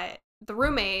 But the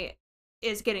roommate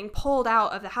is getting pulled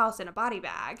out of the house in a body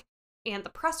bag and the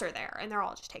press are there and they're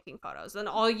all just taking photos. And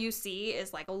all you see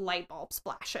is, like, light bulbs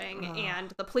flashing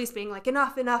and the police being like,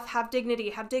 enough, have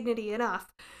dignity, enough.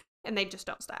 And they just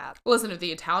don't stop. Listen, if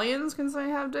the Italians can say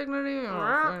have dignity,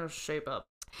 shape up.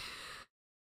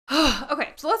 Okay,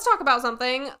 so let's talk about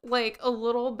something, like, a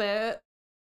little bit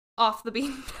off the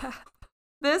beaten path.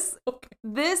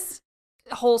 This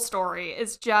whole story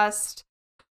is just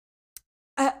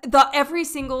every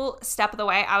single step of the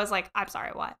way I was like, I'm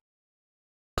sorry, what?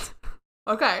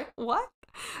 Okay. What?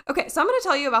 Okay, so I'm going to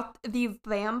tell you about the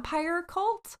vampire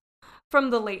cult from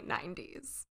the late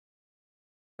 90s.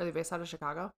 Are they based out of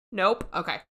Chicago? Nope.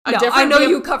 Okay. I know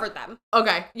you covered them.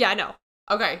 Okay. Yeah, I know.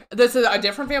 Okay. This is a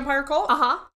different vampire cult?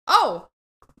 Uh-huh. Oh,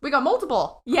 we got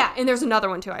multiple. Yeah, and there's another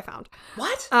one too I found.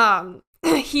 What?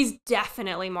 He's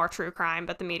definitely more true crime,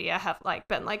 but the media have, like,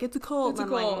 been like, it's a cult. It's a I'm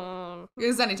cult. like,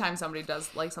 Because anytime somebody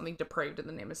does, like, something depraved in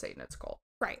the name of Satan, it's a cult.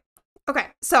 Right. Okay,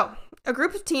 so a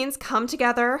group of teens come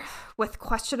together with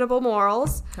questionable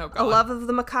morals, a love of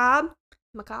the macabre.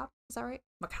 Macabre? Is that right?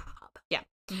 Macabre. Yeah.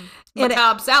 Mm-hmm.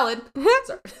 Macabre salad.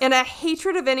 And a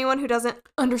hatred of anyone who doesn't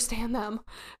understand them.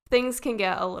 Things can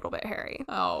get a little bit hairy.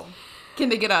 Oh. Can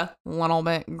they get a little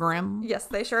bit grim? Yes,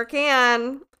 they sure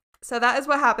can. So that is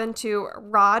what happened to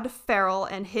Rod Farrell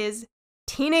and his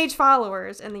teenage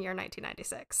followers in the year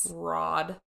 1996.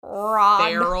 Rod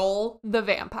Farrell, the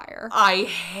vampire. I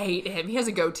hate him. He has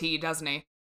a goatee, doesn't he?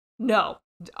 No.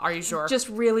 Are you sure? Just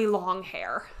really long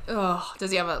hair. Ugh.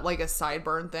 Does he have a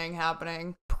sideburn thing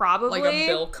happening? Probably. Like a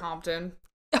Bill Compton.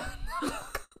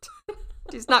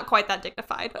 He's not quite that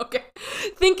dignified. Okay.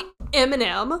 Think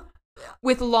Eminem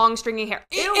with long stringy hair.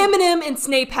 Ew. Eminem and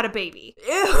Snape had a baby.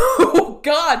 Ew.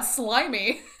 God,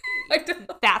 slimy.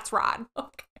 That's Rod.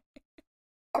 Okay.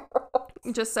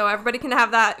 Just so everybody can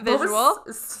have that visual. That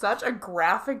was such a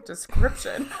graphic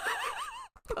description.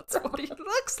 That's what he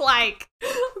looks like.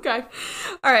 Okay.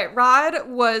 All right. Rod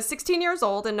was 16 years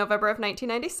old in November of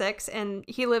 1996, and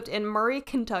he lived in Murray,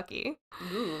 Kentucky,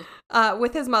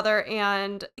 with his mother.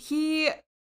 And he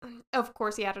of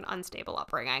course, he had an unstable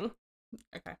upbringing.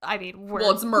 Okay. I mean,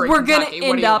 it's Murray, we're going Kentucky. to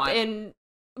end up in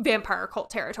vampire cult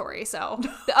territory, so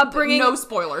the upbringing... No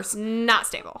spoilers. Not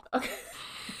stable. Okay.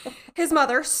 His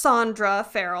mother, Sandra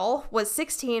Farrell, was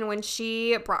 16 when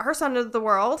she brought her son into the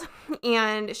world,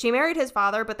 and she married his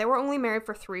father, but they were only married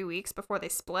for 3 weeks before they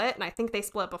split, and I think they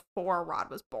split before Rod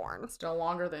was born. Still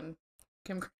longer than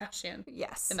Kim Kardashian.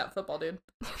 Yes. And that football dude.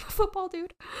 Football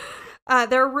dude.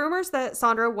 There are rumors that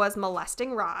Sandra was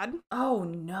molesting Rod. Oh,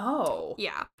 no.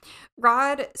 Yeah.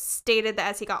 Rod stated that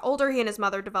as he got older, he and his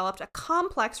mother developed a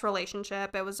complex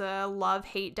relationship. It was a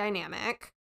love-hate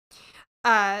dynamic.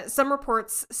 Some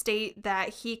reports state that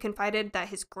he confided that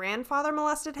his grandfather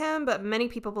molested him, but many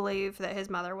people believe that his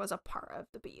mother was a part of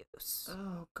the abuse.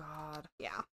 Oh, God.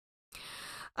 Yeah.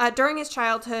 During his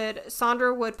childhood,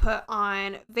 Sandra would put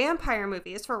on vampire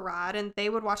movies for Rod, and they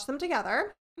would watch them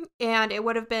together. And it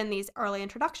would have been these early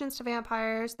introductions to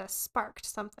vampires that sparked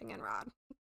something in Rod.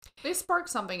 They spark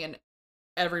something in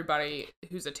everybody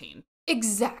who's a teen.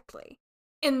 Exactly.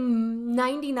 And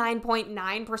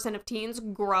 99.9% of teens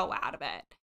grow out of it.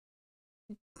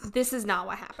 This is not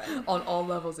what happened. On all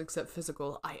levels except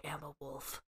physical, I am a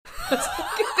wolf. That's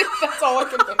all I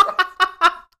can think of.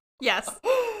 Yes.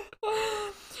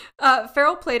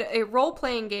 Farrell played a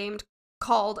role-playing game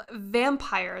called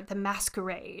Vampire the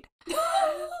Masquerade.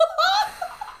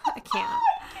 I can't.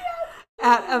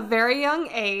 At a very young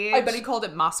age. I bet he called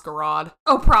it Masquerade.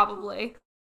 Oh, probably.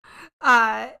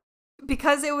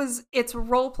 Because it's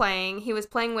role-playing, he was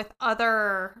playing with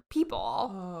other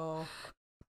people. Oh.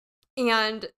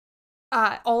 And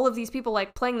all of these people,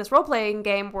 like, playing this role-playing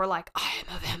game were like, I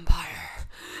am a vampire.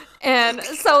 And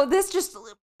so this just,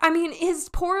 I mean, his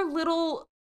poor little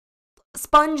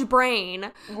sponge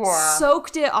brain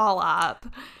soaked it all up.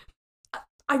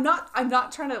 I'm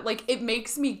not trying to, like, it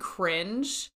makes me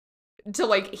cringe to,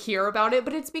 like, hear about it,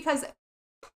 but it's because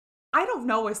I don't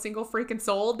know a single freaking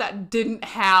soul that didn't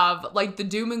have, like, the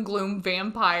doom and gloom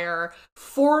vampire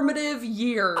formative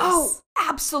years. Oh,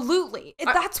 absolutely.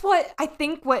 That's what I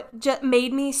think what just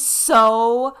made me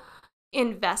so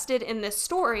invested in this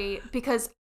story, because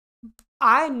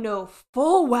I know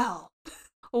full well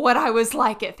what I was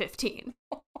like at 15.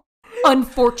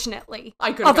 Unfortunately.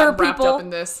 I could have gotten wrapped up in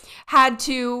this. Had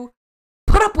to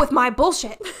put up with my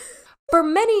bullshit for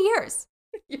many years.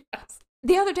 Yes.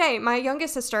 The other day, my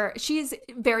youngest sister, she's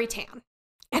very tan,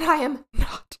 and I am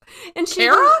not. And she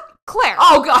Kara? Claire.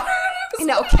 Oh, God.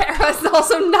 No, Kara's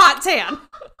also not tan.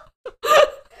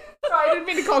 Sorry, I didn't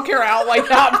mean to call Kara out like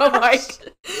that, but, like...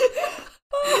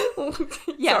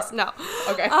 Yes, Sorry. no.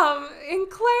 Okay. And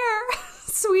Claire,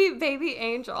 sweet baby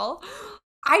angel,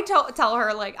 I tell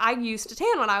her, like, I used to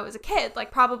tan when I was a kid,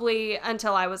 like, probably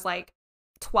until I was, like,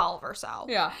 12 or so.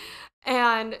 Yeah.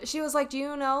 And she was like, do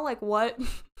you know, like, what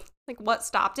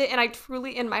stopped it? And I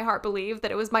truly, in my heart, believe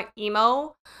that it was my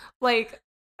emo, like,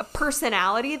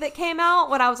 personality that came out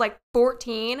when I was, like,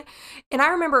 14. And I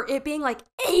remember it being, like,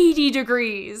 80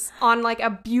 degrees on, like,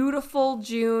 a beautiful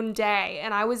June day.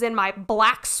 And I was in my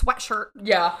black sweatshirt.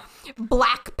 Yeah.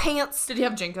 Black pants. Did you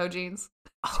have Jinko jeans?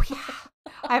 Oh, yeah.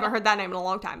 I haven't heard that name in a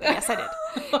long time, but yes, I did.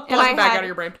 And I back out of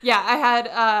your brain. Yeah, I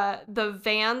had the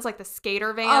Vans, like the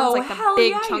skater Vans, like the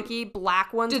big, chunky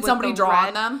black ones. Did with somebody the draw red.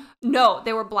 on them? No,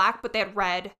 they were black, but they had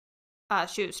red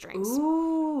shoestrings.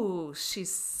 Ooh,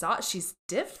 she's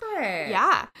different.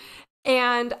 Yeah.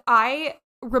 And I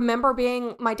remember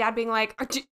my dad being like,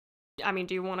 do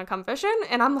you want to come fishing?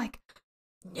 And I'm like,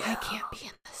 no. I can't be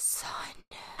in the sun.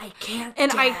 I can't,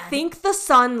 And Dad. I think the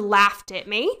sun laughed at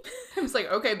me. I was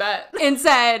like, okay, bet. And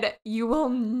said, you will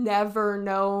never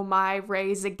know my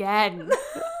rays again.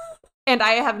 And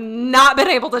I have not been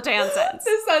able to tan since.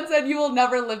 The sun said, you will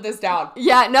never live this down.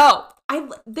 Yeah, no.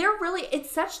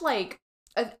 It's such like,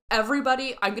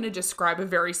 everybody, I'm going to describe a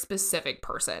very specific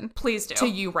person. Please do. To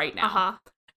you right now. Uh-huh.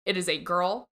 It is a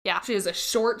girl. Yeah. She has a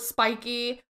short,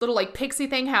 spiky, little like pixie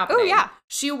thing happening. Oh, yeah.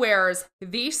 She wears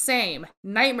the same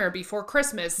Nightmare Before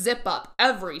Christmas zip up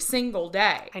every single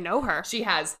day. I know her. She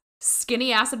has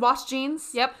skinny acid wash jeans.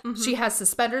 Yep. Mm-hmm. She has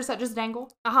suspenders that just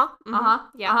dangle. Uh-huh. Mm-hmm. Uh-huh.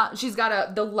 Yeah. Uh-huh. She's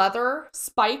got the leather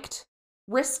spiked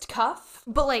wrist cuff.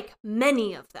 But like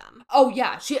many of them. Oh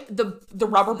yeah. The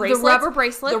rubber bracelet. The rubber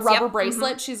bracelets. The rubber yep.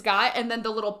 bracelet mm-hmm. she's got, and then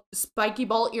the little spiky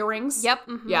ball earrings. Yep.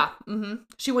 Mm-hmm. Yeah. Mm-hmm.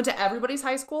 She went to everybody's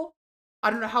high school. I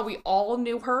don't know how we all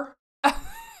knew her.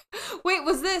 Wait,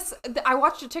 was this... I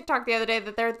watched a TikTok the other day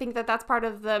that they think that that's part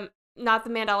of not the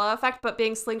Mandela effect, but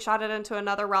being slingshotted into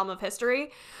another realm of history.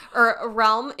 Or a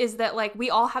realm is that, like, we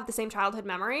all have the same childhood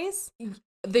memories.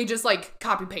 They just, like,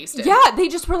 copy-pasted. Yeah, they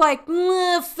just were like,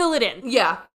 fill it in.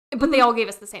 Yeah. But they all gave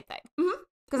us the same thing. Mm-hmm.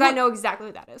 Because I know exactly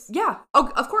who that is. Yeah. Oh,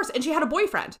 of course. And she had a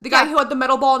boyfriend. The guy who had the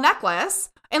metal ball necklace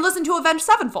and listened to Avenged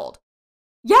Sevenfold.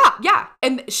 Yeah. Yeah.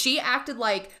 And she acted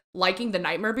like liking The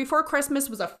Nightmare Before Christmas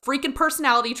was a freaking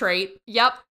personality trait.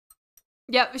 Yep.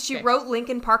 She wrote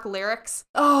Linkin Park lyrics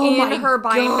in her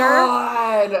binder.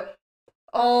 God.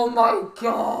 Oh my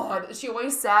God. She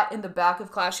always sat in the back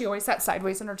of class. She always sat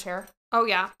sideways in her chair. Oh,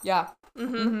 yeah. Yeah.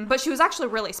 But she was actually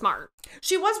really smart.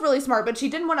 She was really smart, but she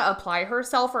didn't want to apply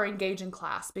herself or engage in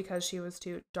class because she was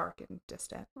too dark and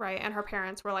distant. Right. And her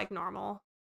parents were like normal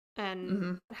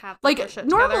and have like their shit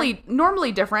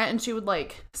normally different. And she would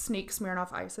like sneak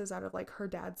Smirnoff Ices out of like her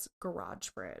dad's garage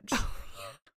fridge.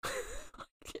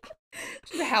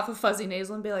 She'd have a fuzzy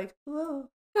nasal and be like, "Whoa,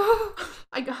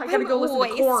 I gotta go listen to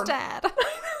Korn."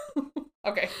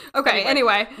 Okay.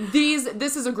 Anyway,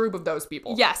 this is a group of those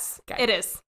people. Yes, it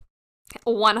is.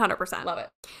 100%. Love it.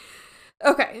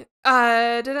 Okay.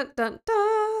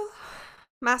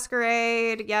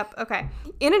 Masquerade. Yep. Okay.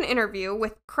 In an interview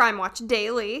with Crime Watch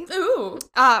Daily,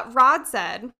 Rod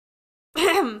said,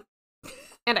 and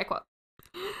I quote,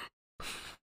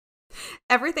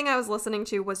 "Everything I was listening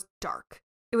to was dark.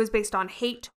 It was based on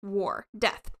hate, war,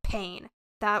 death, pain.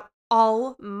 That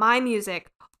all my music,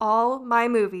 all my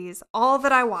movies, all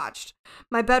that I watched.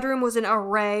 My bedroom was an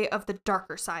array of the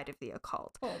darker side of the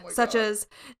occult, such as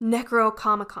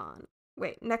Necro-Comicon."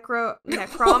 Wait, Necrom.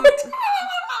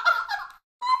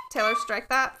 Taylor, strike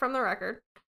that from the record.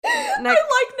 I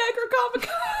like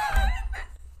Necro-Comicon.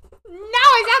 No,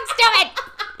 it sounds stupid.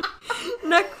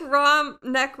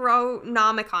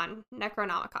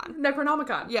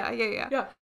 Necronomicon. Yeah.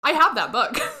 I have that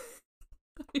book.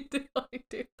 I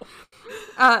do.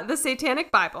 The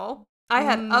Satanic Bible. I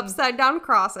had upside down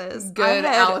crosses. Good,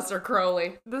 Aleister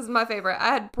Crowley. This is my favorite.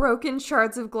 I had broken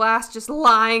shards of glass just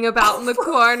lying about in the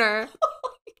corner.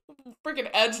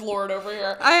 Freaking edgelord over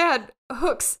here. I had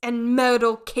hooks and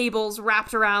metal cables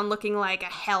wrapped around looking like a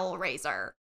hell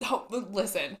razor. Oh,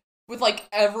 listen. With like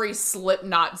every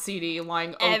Slipknot CD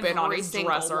lying open on his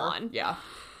dresser. One. Yeah.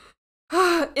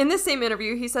 In this same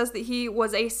interview, he says that he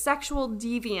was a sexual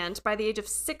deviant by the age of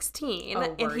 16,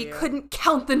 and he couldn't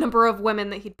count the number of women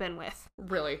that he'd been with.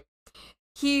 Really?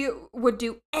 He would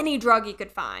do any drug he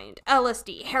could find.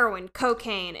 LSD, heroin,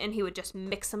 cocaine, and he would just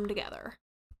mix them together.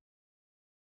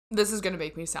 This is going to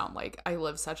make me sound like I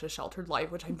live such a sheltered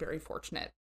life, which I'm very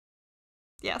fortunate.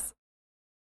 Yes.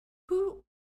 Who's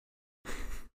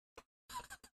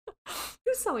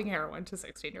selling heroin to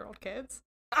 16-year-old kids?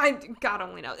 God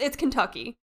only knows. It's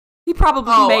Kentucky. He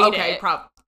probably made it.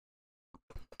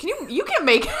 You can't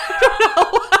make it.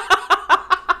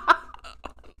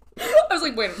 I was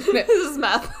like, wait a minute. This is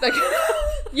meth. Like,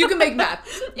 you can make meth.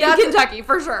 In Kentucky,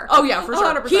 for sure. Oh, yeah, for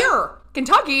sure. 100%. Here,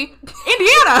 Kentucky,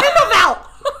 Indiana. In the Val.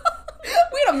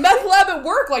 We had a meth lab at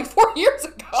work like 4 years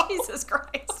ago. Jesus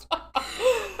Christ.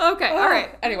 Okay, all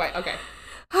right. Anyway, okay.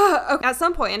 At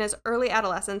some point in his early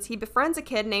adolescence, he befriends a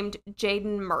kid named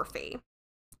Jaden Murphy.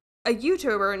 A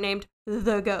YouTuber named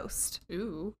The Ghost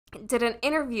did an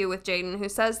interview with Jaden, who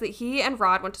says that he and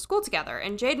Rod went to school together,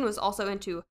 and Jaden was also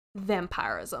into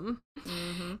vampirism.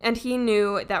 And he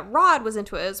knew that Rod was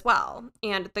into it as well.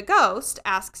 And The Ghost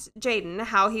asks Jaden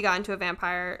how he got into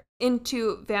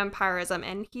vampirism,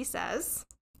 and he says,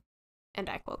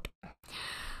 and I quote,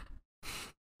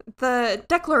 "The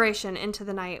declaration into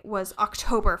the night was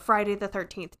Friday the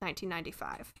 13th,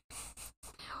 1995.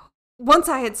 Once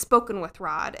I had spoken with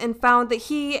Rod and found that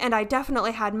he and I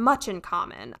definitely had much in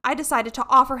common, I decided to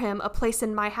offer him a place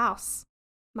in my house,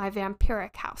 my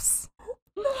vampiric house.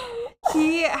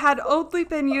 He had only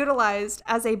been utilized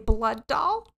as a blood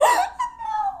doll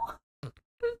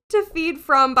to feed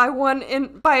from by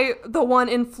the one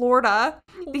in Florida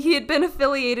that he had been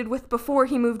affiliated with before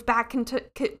he moved back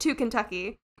to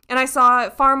Kentucky. And I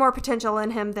saw far more potential in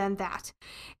him than that.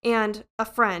 And a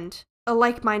friend, a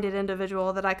like-minded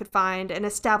individual that I could find and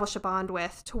establish a bond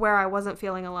with to where I wasn't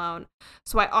feeling alone.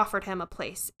 So I offered him a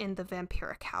place in the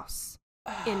vampiric house.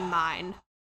 In mine."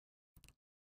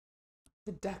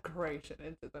 The declaration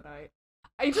into the night.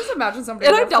 I just imagine somebody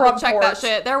and I double-checked that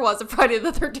shit. There was a Friday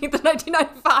the 13th of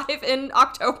 1995 in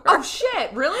October. Oh,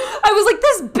 shit. Really? I was like,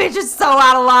 this bitch is so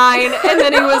out of line. And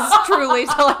then he was truly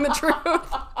telling the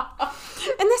truth.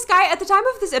 And this guy, at the time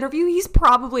of this interview, he's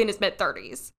probably in his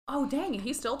mid-30s. Oh, dang.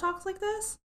 He still talks like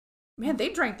this? Man, they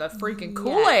drank the freaking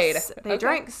Kool-Aid. Yes, they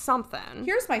drank something.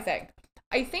 Here's my thing.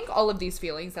 I think all of these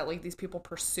feelings that, like, these people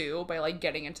pursue by, like,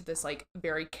 getting into this, like,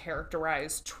 very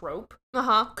characterized trope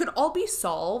could all be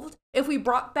solved if we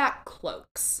brought back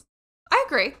cloaks. I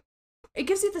agree. It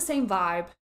gives you the same vibe,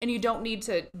 and you don't need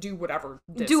to do whatever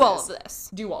this all of this.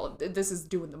 Do all of this. This is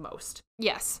doing the most.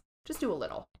 Yes. Just do a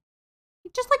little.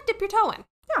 Just like dip your toe in.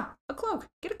 Yeah, a cloak.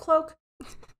 Get a cloak.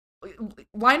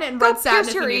 Line it in Go red satin pierce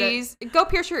if your you need ears. Go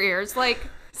pierce your ears. Like,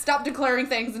 Stop declaring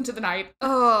things into the night.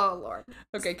 oh, Lord.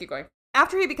 Okay, keep going.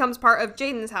 After he becomes part of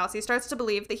Jaden's house, he starts to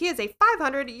believe that he is a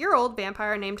 500-year-old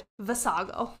vampire named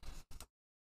Visago.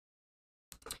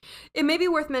 It may be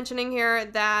worth mentioning here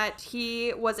that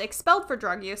he was expelled for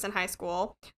drug use in high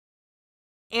school,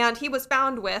 and he was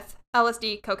found with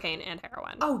LSD, cocaine, and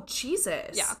heroin. Oh,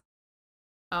 Jesus. Yeah.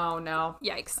 Oh, no.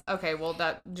 Yikes. Okay, well,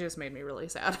 that just made me really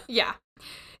sad. Yeah.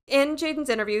 In Jaden's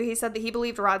interview, he said that he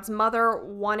believed Rod's mother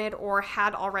wanted or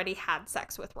had already had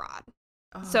sex with Rod.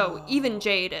 So even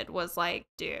Jaded was like,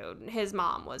 dude, his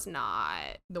mom was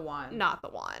not the one. Not the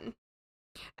one.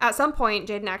 At some point,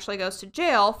 Jaden actually goes to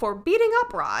jail for beating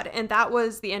up Rod, and that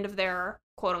was the end of their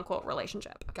quote-unquote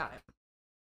relationship. Got it.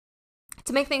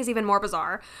 To make things even more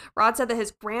bizarre, Rod said that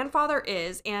his grandfather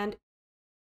is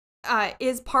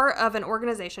part of an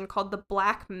organization called the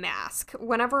Black Mask.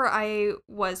 Whenever I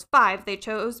was 5, they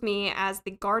chose me as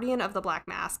the guardian of the Black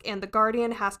Mask, and the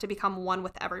guardian has to become one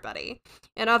with everybody.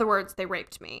 In other words, they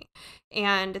raped me.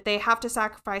 And they have to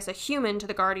sacrifice a human to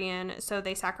the guardian, so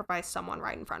they sacrifice someone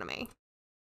right in front of me.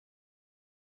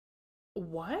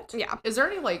 What? Yeah. Is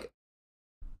there any, like...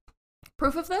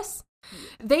 proof of this?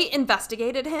 They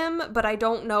investigated him, but I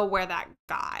don't know where that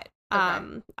got.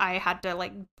 Okay. I had to,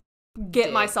 like,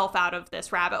 get myself out of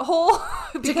this rabbit hole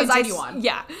because continue on.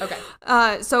 Yeah.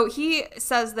 Okay. So he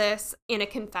says this in a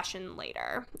confession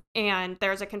later, and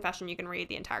there's a confession you can read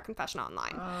the entire confession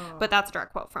online. Oh. But that's a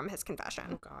direct quote from his confession.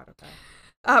 Oh God.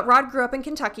 Okay. Rod grew up in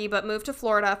Kentucky, but moved to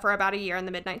Florida for about a year in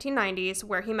the mid-1990s,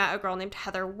 where he met a girl named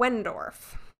Heather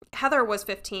Wendorf. Heather was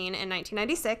 15 in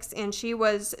 1996, and she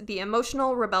was the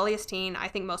emotional, rebellious teen I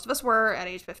think most of us were at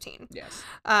age 15. Yes.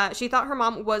 She thought her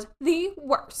mom was the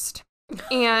worst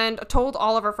and told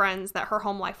all of her friends that her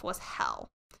home life was hell.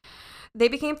 They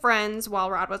became friends while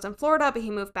Rod was in Florida, but he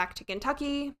moved back to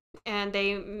Kentucky, and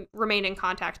they remained in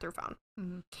contact through phone.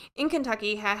 Mm-hmm. In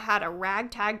Kentucky, he had a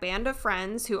ragtag band of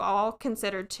friends who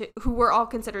were all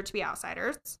considered to be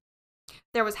outsiders.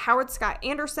 There was Howard Scott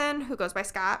Anderson, who goes by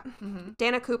Scott,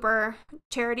 Dana Cooper,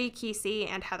 Charity Kesey,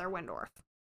 and Heather Wendorf.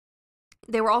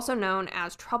 They were also known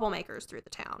as troublemakers through the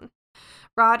town.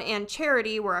 Rod and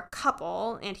Charity were a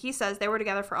couple, and he says they were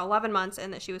together for 11 months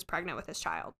and that she was pregnant with his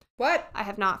child. What? I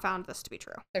have not found this to be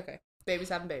true. Okay. Babies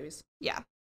having babies. Yeah.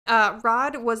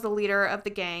 Rod was the leader of the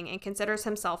gang and considers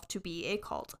himself to be a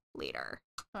cult leader.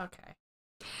 Okay.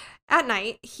 At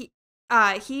night, he,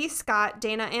 Scott,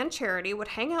 Dana, and Charity would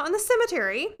hang out in the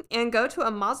cemetery and go to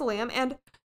a mausoleum and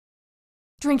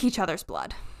drink each other's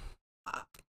blood.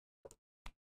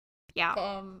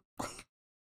 Yeah.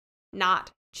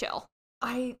 Not chill.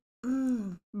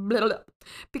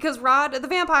 Because Rod the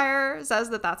vampire says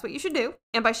that that's what you should do,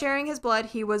 and by sharing his blood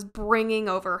he was bringing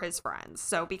over his friends.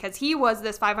 So because he was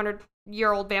this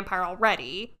 500-year-old vampire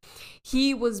already,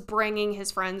 he was bringing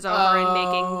his friends over and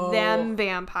making them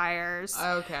vampires.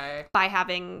 Okay. By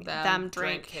having them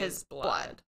drink his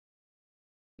blood.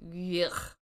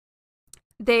 Yuck.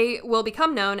 They will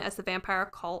become known as the Vampire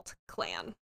Cult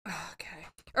Clan. Okay.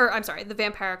 Or I'm sorry, the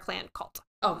Vampire Clan Cult.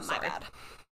 Oh, my sorry. bad.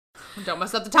 Don't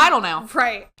mess up the title now.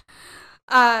 Right.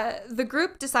 The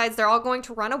group decides they're all going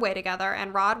to run away together,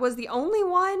 and Rod was the only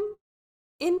one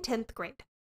in 10th grade.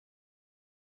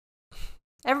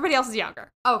 Everybody else is younger.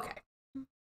 Okay.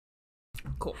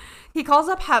 Cool. He calls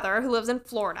up Heather, who lives in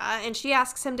Florida, and she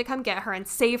asks him to come get her and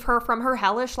save her from her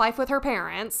hellish life with her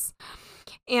parents.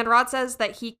 And Rod says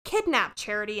that he kidnapped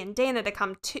Charity and Dana to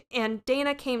come to, and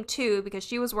Dana came too because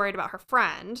she was worried about her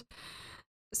friend.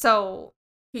 So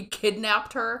he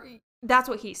kidnapped her? That's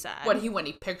what he said. When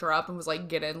he picked her up and was like,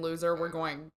 get in, loser, we're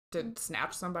going to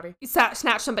snatch somebody?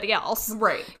 Snatch somebody else.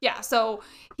 Right. Yeah, so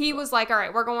he was like, all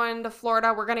right, we're going to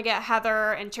Florida, we're going to get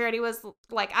Heather, and Charity was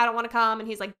like, I don't want to come, and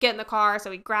he's like, get in the car,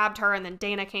 so he grabbed her, and then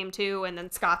Dana came too, and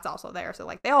then Scott's also there, so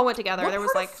like, they all went together. What there part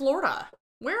was like of Florida?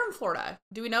 Where in Florida?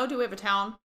 Do we know? Do we have a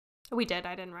town? We did.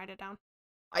 I didn't write it down.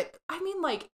 I mean,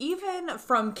 like, even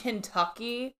from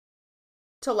Kentucky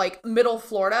to, like, middle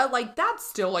Florida, like, that's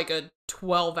still, like, a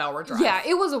 12-hour drive. Yeah,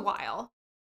 it was a while.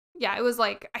 Yeah, it was,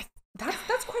 like...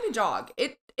 That's quite a jog.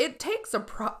 It takes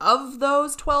of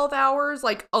those 12 hours,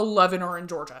 like, 11 are in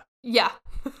Georgia. Yeah.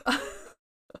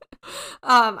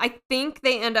 I think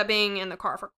they end up being in the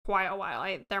car for quite a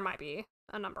while. There might be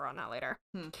a number on that later.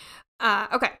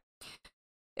 Okay.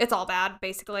 It's all bad,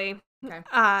 basically. Okay.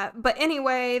 But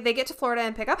anyway, they get to Florida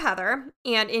and pick up Heather,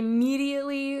 and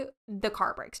immediately the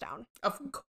car breaks down.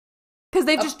 Because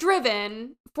they've just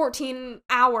driven 14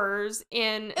 hours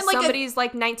in like somebody's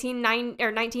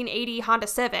 1980 Honda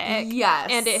Civic. Yes.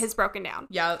 And it has broken down.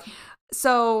 Yeah.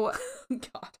 So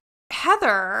God.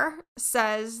 Heather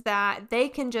says that they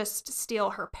can just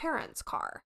steal her parents'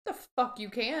 car The fuck you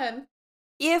can.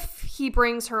 if he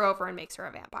brings her over and makes her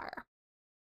a vampire.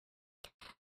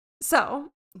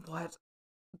 So What?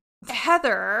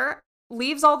 Heather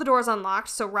leaves all the doors unlocked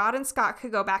so Rod and Scott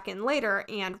could go back in later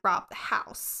and rob the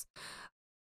house.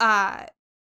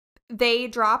 They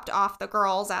dropped off the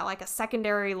girls at like a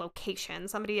secondary location,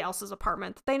 somebody else's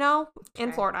apartment that they know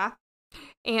in Florida.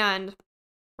 And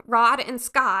Rod and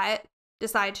Scott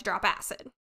decide to drop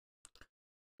acid.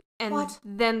 And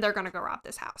then they're going to go rob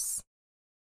this house.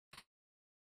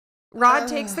 Rod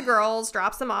takes the girls,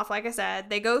 drops them off, like I said.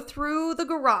 They go through the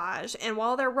garage, and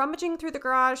while they're rummaging through the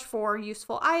garage for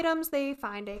useful items, they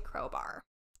find a crowbar.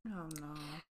 Oh,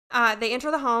 no. They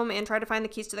enter the home and try to find the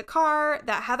keys to the car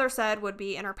that Heather said would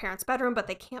be in her parents' bedroom, but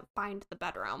they can't find the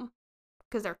bedroom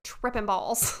because they're tripping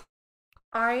balls.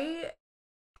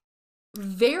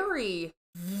 Very,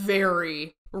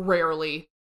 very rarely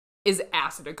is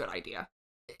acid a good idea.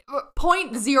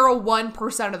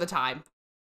 0.01% of the time,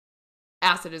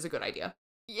 acid is a good idea.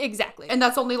 Exactly. And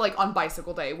that's only like on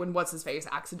Bicycle Day when What's-His-Face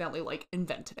accidentally like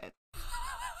invented it.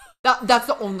 That's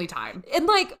the only time. And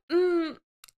like,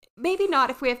 maybe not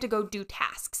if we have to go do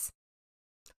tasks.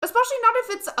 Especially not if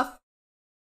it's a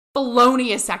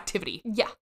felonious activity.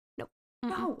 Yeah. No.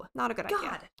 No. Not a good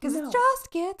idea. Because no. it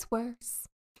just gets worse.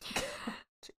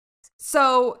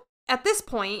 So, at this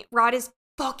point, Rod is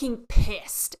fucking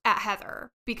pissed at Heather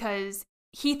because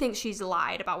he thinks she's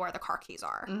lied about where the car keys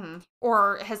are.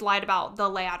 Or has lied about the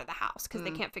layout of the house because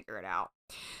they can't figure it out.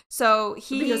 So,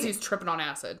 because he's tripping on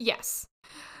acid. Yes.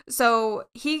 So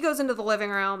he goes into the living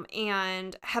room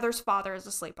and Heather's father is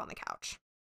asleep on the couch.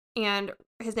 And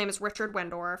his name is Richard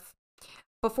Wendorf.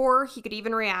 Before he could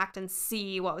even react and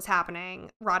see what was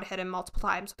happening, Rod hit him multiple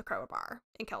times with a crowbar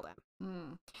and killed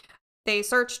him. They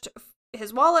searched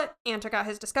his wallet and took out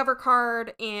his Discover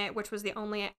card, which was the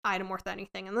only item worth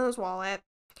anything in his wallet.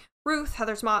 Ruth,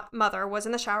 Heather's mother, was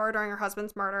in the shower during her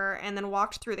husband's murder and then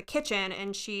walked through the kitchen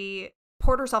and she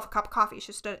poured herself a cup of coffee.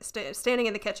 She stood standing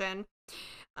in the kitchen.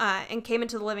 And came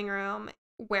into the living room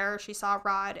where she saw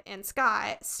Rod and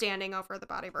Scott standing over the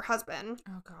body of her husband.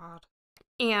 Oh, God.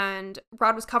 And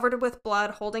Rod was covered with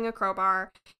blood, holding a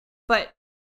crowbar. But,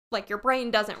 like, your brain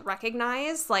doesn't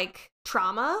recognize, like,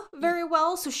 trauma very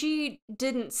well. So she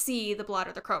didn't see the blood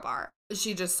or the crowbar.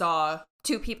 She just saw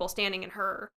two people standing in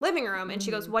her living room. And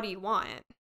she goes, "What do you want?"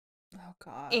 Oh,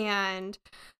 God. And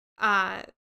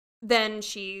then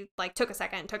she, like, took a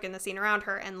second and took in the scene around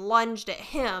her and lunged at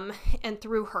him and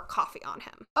threw her coffee on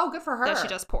him. Oh, good for her. That she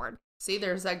just poured. See,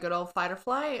 there's that good old fight or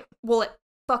flight. Well, it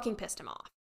fucking pissed him off.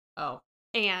 Oh.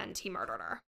 And he murdered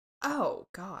her. Oh,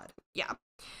 God. Yeah.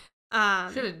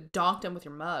 Should have donked him with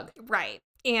your mug. Right.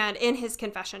 And in his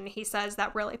confession, he says,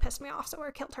 "That really pissed me off, so I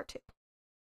killed her too."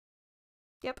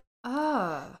 Yep.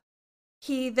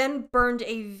 He then burned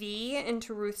a V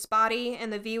into Ruth's body,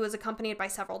 and the V was accompanied by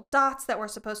several dots that were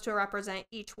supposed to represent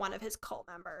each one of his cult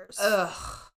members.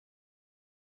 Ugh.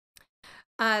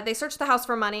 They searched the house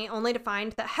for money, only to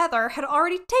find that Heather had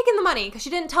already taken the money, because she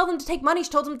didn't tell them to take money,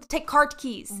 she told them to take car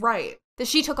keys. Right. That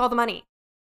she took all the money.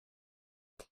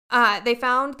 They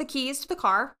found the keys to the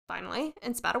car, finally,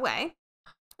 and sped away.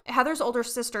 Heather's older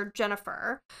sister,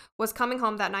 Jennifer, was coming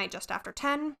home that night just after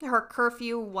 10. Her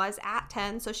curfew was at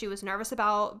 10, so she was nervous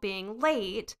about being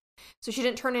late, so she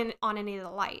didn't turn on any of the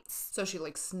lights. So she,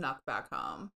 like, snuck back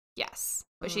home. Yes,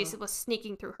 but she was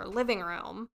sneaking through her living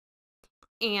room,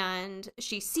 and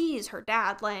she sees her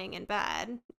dad laying in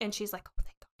bed, and she's like, "Oh,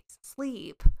 thank God he's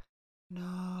asleep."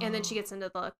 No. And then she gets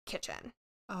into the kitchen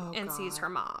and sees her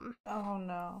mom. Oh,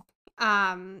 no.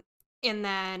 And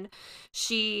then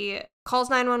she calls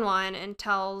 911 and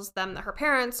tells them that her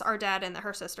parents are dead and that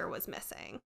her sister was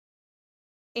missing.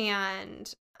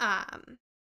 And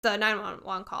the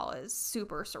 911 call is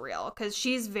super surreal because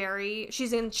she's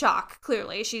in shock,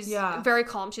 clearly. She's very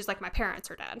calm. She's like, "My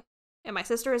parents are dead and my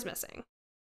sister is missing."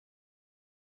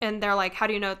 And they're like, "How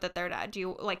do you know that they're dead?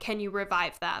 Can you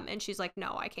revive them?" And she's like,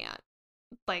 "No, I can't.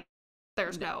 Like,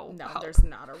 there's no hope. There's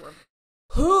not a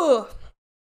revive."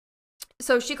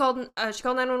 So she called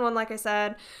 911, like I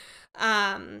said.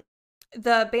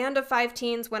 The band of 5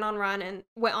 teens went on the run, and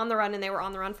they were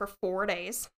on the run for 4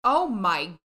 days. Oh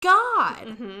my God.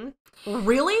 Mm-hmm.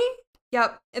 Really?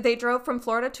 Yep. They drove from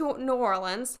Florida to New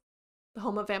Orleans, the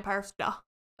home of vampires. Duh.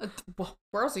 Well,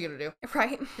 where else are you going to do?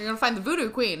 Right. You're going to find the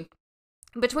voodoo queen.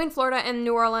 Between Florida and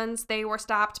New Orleans, they were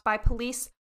stopped by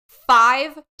police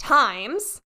 5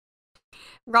 times.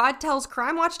 Rod tells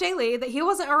Crime Watch Daily that he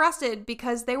wasn't arrested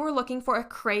because they were looking for a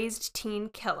crazed teen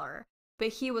killer, but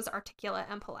he was articulate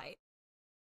and polite.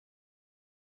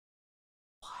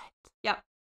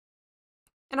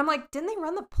 And I'm like, didn't they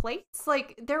run the plates?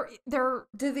 Like, they're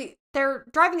Did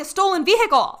driving a stolen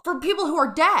vehicle. for people who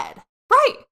are dead?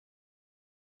 Right.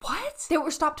 What? They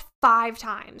were stopped 5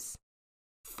 times.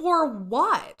 For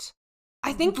what?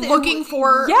 I think Looking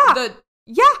for yeah. the...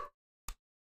 Yeah.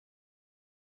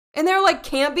 And they're like,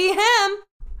 can't be him.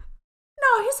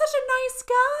 No, he's such a nice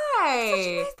guy. Such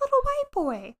a nice little white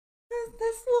boy.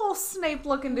 This little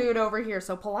Snape-looking dude over here,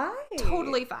 so polite.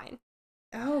 Totally fine.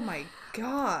 Oh my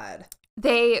god.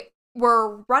 They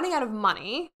were running out of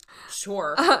money.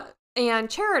 Sure. And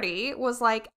Charity was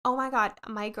like, oh my god,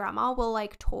 my grandma will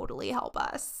like totally help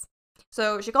us.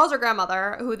 So she calls her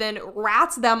grandmother, who then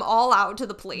rats them all out to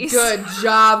the police. Good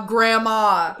job,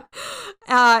 Grandma.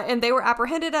 And they were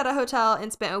apprehended at a hotel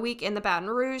and spent a week in the Baton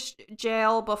Rouge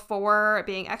jail before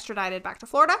being extradited back to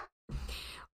Florida.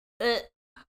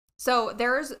 So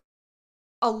there's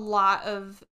a lot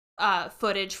of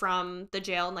footage from the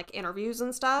jail and like interviews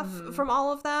and stuff from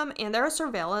all of them. And there's a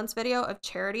surveillance video of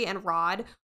Charity and Rod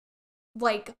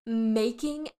like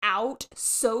making out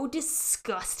so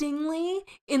disgustingly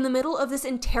in the middle of this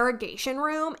interrogation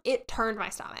room. It turned my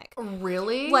stomach.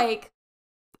 Really? Like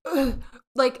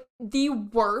the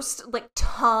worst, like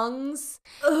tongues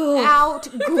out,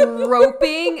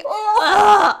 groping.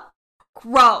 Ugh.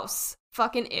 Gross.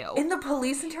 Fucking ew. In the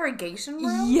police interrogation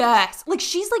room? Yes. Like,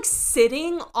 she's, like,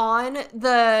 sitting on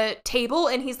the table,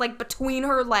 and he's, like, between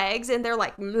her legs, and they're,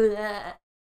 like, bleh.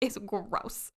 It's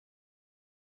gross.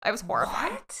 I was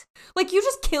horrified. What? Like, you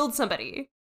just killed somebody.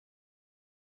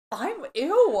 I'm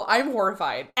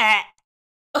horrified.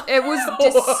 It was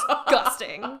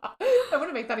disgusting. I want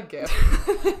to make that a gift.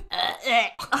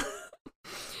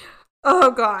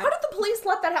 Oh, God. How did the police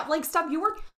let that happen? Like, stop, you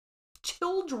were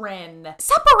children.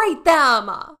 Separate them!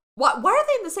 What? Why are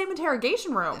they in the same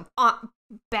interrogation room?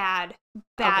 Bad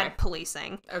Okay.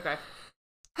 policing. Okay.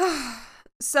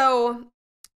 So,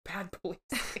 Bad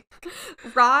policing.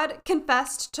 Rod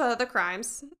confessed to the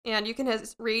crimes, and you can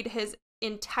read his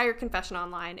entire confession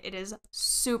online. It is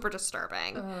super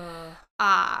disturbing.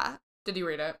 Did you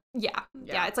read it? Yeah.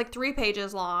 It's like 3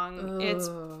 pages long. It's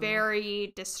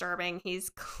very disturbing. He's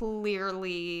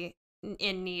clearly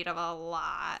in need of a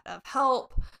lot of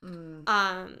help.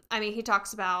 I mean, he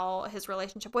talks about his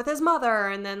relationship with his mother,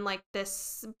 and then like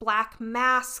this black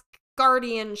mask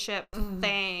guardianship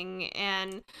thing.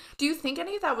 And do you think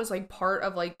any of that was like part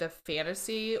of like the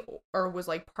fantasy, or was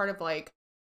like part of like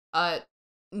a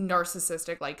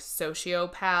narcissistic like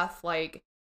sociopath like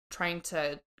trying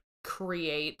to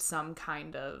create some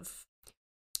kind of,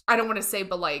 I don't want to say,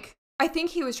 but like I think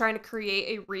he was trying to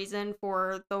create a reason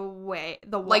for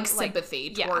the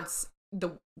sympathy towards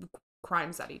the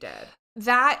crimes that he did.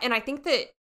 That, and I think that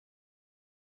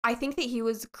he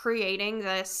was creating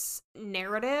this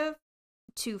narrative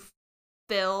to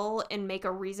fill and make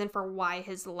a reason for why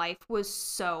his life was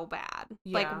so bad.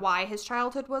 Yeah. Like why his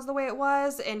childhood was the way it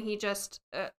was, and he just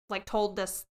like told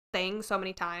this thing so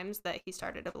many times that he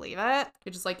started to believe it.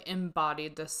 It just like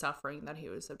embodied the suffering that he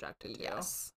was subjected to.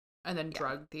 Yes. And then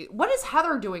drugged the... What is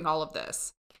Heather doing all of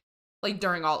this? Like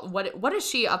during all... What is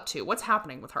she up to? What's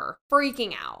happening with her?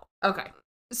 Freaking out. Okay.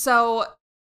 So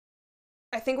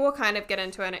I think we'll kind of get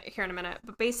into it here in a minute,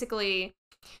 but basically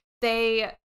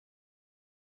the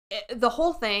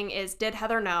whole thing is, did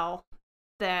Heather know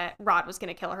that Rod was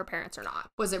going to kill her parents or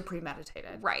not? Was it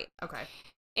premeditated? Right. Okay.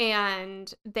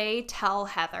 And they tell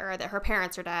Heather that her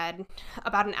parents are dead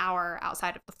about an hour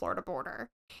outside of the Florida border.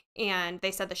 And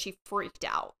they said that she freaked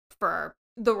out for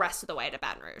the rest of the way to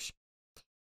Baton Rouge.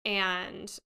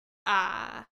 And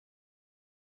at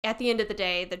the end of the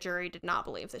day, the jury did not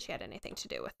believe that she had anything to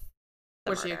do with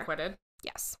the Was murder. she acquitted?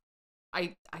 Yes.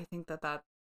 I think that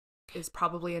is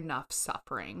probably enough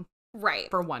suffering. Right.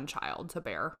 For one child to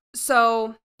bear.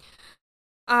 So,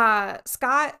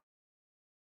 Scott...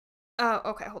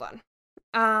 okay, hold on.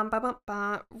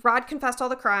 Rod confessed all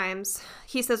the crimes.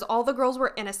 He says all the girls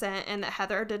were innocent and that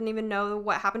Heather didn't even know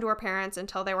what happened to her parents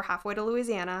until they were halfway to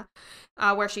Louisiana,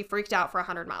 where she freaked out for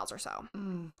 100 miles or so.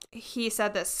 He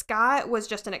said that Scott was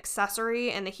just an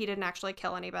accessory and that he didn't actually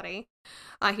kill anybody.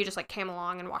 He just like came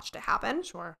along and watched it happen.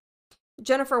 Sure.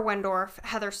 Jennifer Wendorf,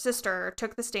 Heather's sister,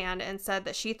 took the stand and said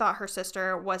that she thought her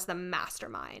sister was the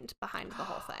mastermind behind the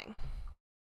whole thing.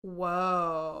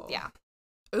 Whoa. Yeah.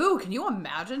 Ooh, can you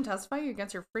imagine testifying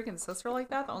against your freaking sister like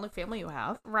that? The only family you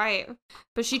have? Right.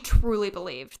 But she truly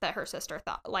believed that her sister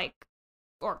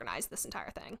organized this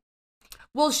entire thing.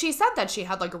 Well, she said that she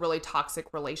had like a really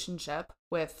toxic relationship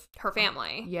with her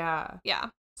family. Yeah. Yeah.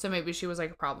 So maybe she was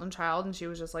like a problem child and she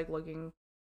was just like looking.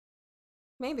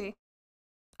 Maybe.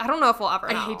 I don't know if we'll ever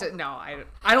know.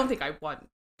 I don't think I want.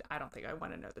 I don't think I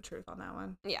want to know the truth on that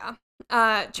one. Yeah. Makes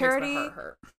my Charity heart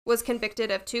hurt. was convicted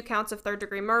of 2 counts of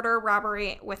third-degree murder,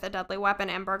 robbery with a deadly weapon,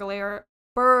 and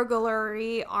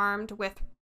burglary armed with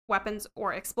weapons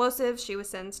or explosives. She was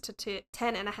sentenced to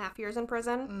 10 and a half years in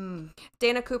prison.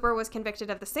 Dana Cooper was convicted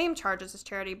of the same charges as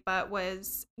Charity, but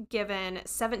was given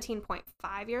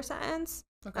 17.5-year sentence.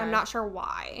 Okay. I'm not sure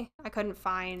why. I couldn't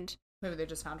find. Maybe they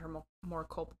just found her more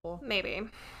culpable. Maybe.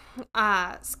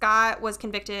 Scott was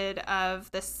convicted of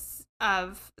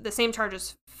the same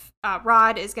charges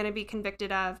Rod is going to be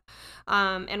convicted of,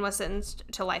 and was sentenced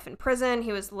to life in prison.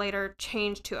 He was later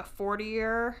changed to a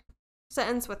 40-year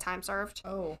sentence with time served.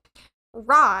 Oh.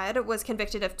 Rod was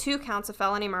convicted of 2 counts of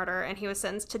felony murder, and he was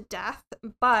sentenced to death,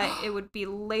 but it would be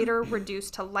later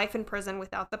reduced to life in prison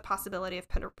without the possibility of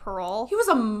parole. He was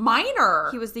a minor.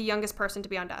 He was the youngest person to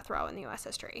be on death row in the U.S.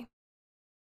 history.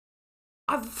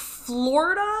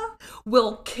 Florida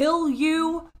will kill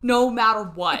you no matter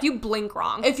what. If you blink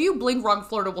wrong. If you blink wrong,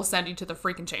 Florida will send you to the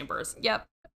freaking chambers. Yep.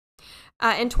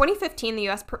 In 2015, the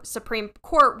U.S. Supreme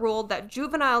Court ruled that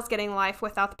juveniles getting life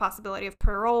without the possibility of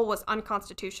parole was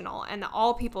unconstitutional, and that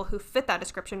all people who fit that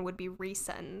description would be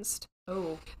resentenced.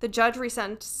 Oh. The judge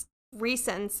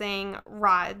resentencing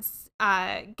Rods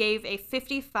gave a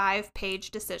 55-page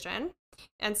decision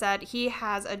and said he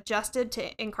has adjusted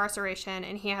to incarceration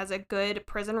and he has a good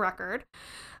prison record.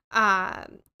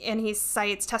 And he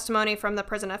cites testimony from the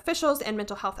prison officials and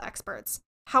mental health experts.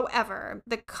 However,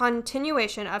 the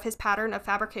continuation of his pattern of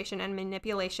fabrication and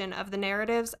manipulation of the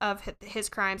narratives of his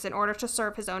crimes in order to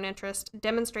serve his own interest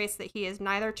demonstrates that he is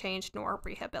neither changed nor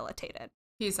rehabilitated.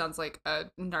 He sounds like a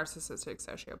narcissistic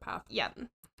sociopath. Yep.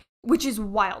 Which is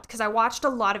wild, because I watched a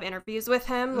lot of interviews with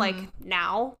him, like,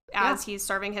 now, as he's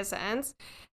serving his sentence.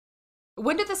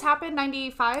 When did this happen?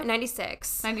 95?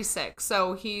 96. 96.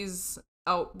 So he's...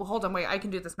 Oh, well, hold on, wait. I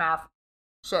can do this math.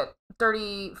 Shit.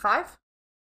 35?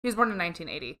 He was born in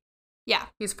 1980. Yeah.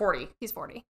 He's 40. He's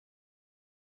 40.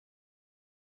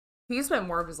 He spent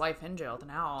more of his life in jail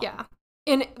than out. Yeah.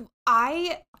 And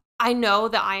I know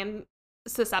that I am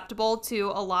susceptible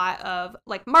to a lot of,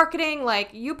 like, marketing.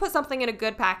 Like, you put something in a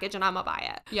good package and I'm gonna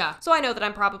buy it. Yeah. So I know that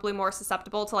I'm probably more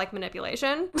susceptible to, like,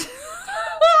 manipulation.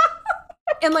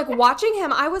 And, like, watching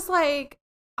him, I was like,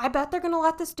 I bet they're gonna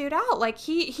let this dude out. Like,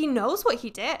 he knows what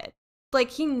he did. Like,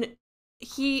 he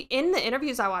in the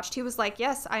interviews I watched, he was like,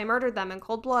 yes, I murdered them in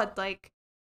cold blood. Like,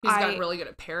 He's gotten really good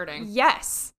at parroting.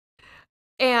 Yes.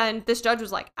 And this judge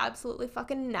was like, absolutely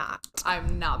fucking not.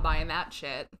 I'm not buying that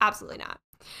shit. Absolutely not.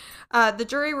 The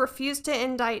jury refused to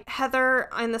indict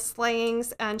Heather on the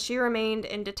slayings, and she remained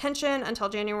in detention until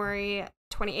January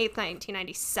 28th,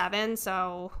 1997.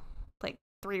 So, like,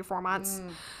 3 or 4 months.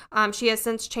 She has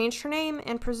since changed her name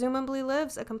and presumably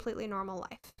lives a completely normal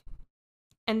life.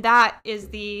 And that is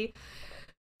the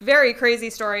very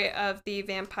crazy story of the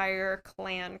Vampire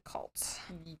Clan cult.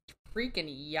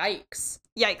 Freaking yikes.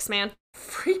 Yikes, man.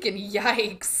 Freaking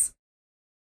yikes.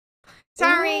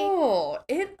 Sorry. Oh,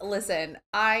 listen,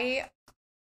 I've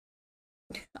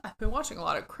been watching a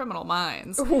lot of Criminal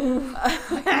Minds. So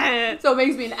it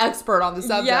makes me an expert on the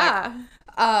subject. Yeah.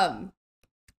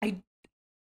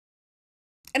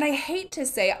 And I hate to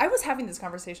say, I was having this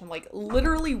conversation, like,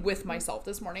 literally with myself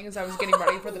this morning as I was getting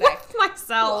ready for the day. With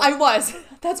myself. I was.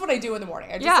 That's what I do in the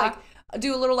morning. I just, like,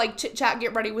 do a little, like, chit-chat,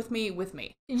 get ready with me.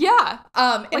 Yeah.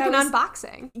 And like an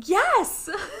unboxing. Yes!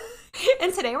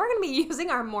 And today we're going to be using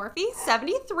our Morphe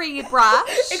 73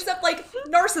 brush. Except, like,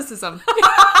 narcissism.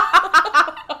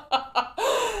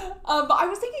 But I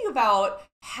was thinking about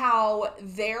how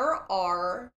there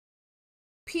are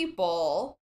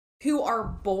people who are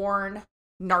born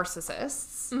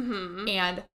narcissists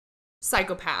and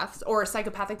psychopaths or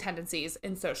psychopathic tendencies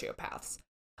in sociopaths.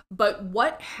 But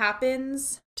what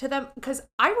happens to them? Because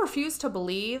I refuse to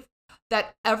believe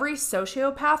that every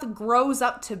sociopath grows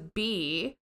up to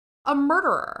be a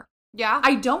murderer. Yeah.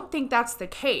 I don't think that's the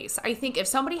case. I think if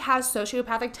somebody has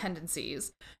sociopathic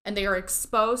tendencies and they are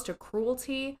exposed to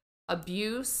cruelty,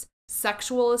 abuse,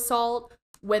 sexual assault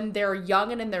when they're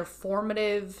young and in their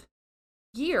formative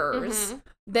years,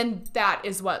 then that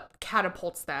is what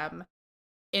catapults them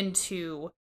into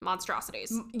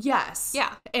monstrosities. Yes.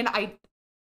 Yeah. And I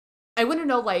want to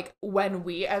know, like, when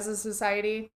we as a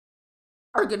society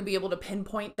are going to be able to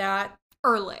pinpoint that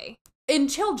early in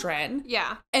children.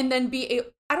 Yeah. And then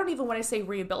I don't even want to say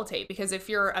rehabilitate, because if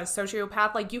you're a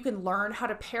sociopath, like, you can learn how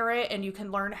to parrot and you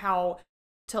can learn how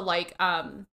to, like, I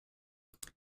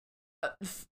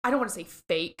don't want to say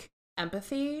fake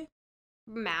empathy.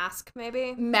 Mask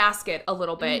it a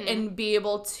little bit and be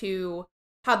able to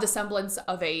have the semblance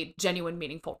of a genuine,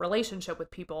 meaningful relationship with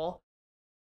people.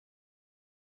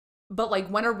 But, like,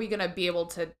 when are we going to be able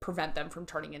to prevent them from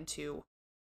turning into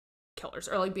killers?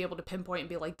 Or, like, be able to pinpoint and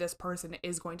be like, this person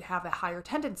is going to have a higher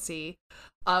tendency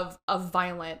of a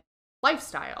violent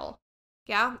lifestyle.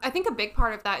 Yeah. I think a big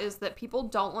part of that is that people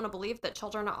don't want to believe that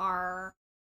children are,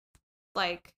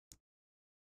 like...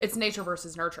 It's nature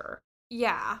versus nurture.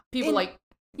 Yeah. People, and like...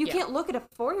 You can't look at a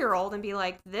 4-year-old and be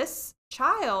like, this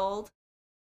child...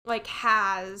 like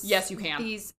has yes, you can.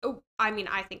 These I mean,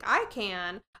 I think I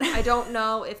can. I don't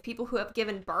know if people who have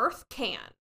given birth can.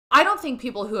 I don't think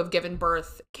people who have given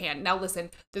birth can. Now listen,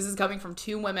 this is coming from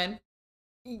 2 women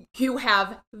who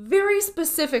have very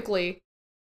specifically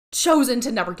chosen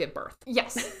to never give birth.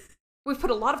 Yes. We've put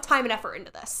a lot of time and effort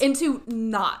into this. Into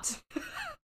not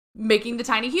making the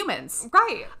tiny humans.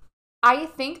 Right. I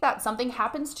think that something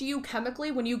happens to you chemically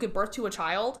when you give birth to a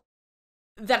child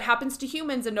that happens to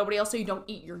humans and nobody else, so you don't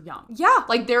eat your young. Yeah.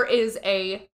 Like, there is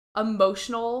a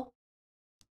emotional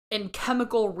and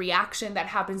chemical reaction that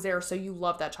happens there, so you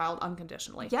love that child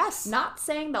unconditionally. Yes. Not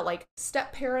saying that, like,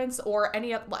 step parents or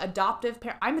any adoptive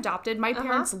parent... I'm adopted. My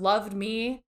parents loved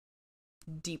me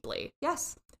deeply.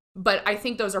 Yes. But I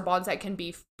think those are bonds that can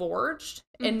be forged,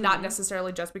 and not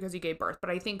necessarily just because you gave birth. But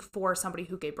I think for somebody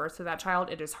who gave birth to that child,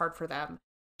 it is hard for them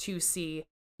to see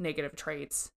negative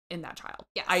traits in that child.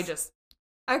 Yes.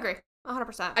 I agree.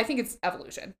 100%. I think it's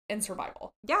evolution and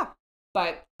survival. Yeah.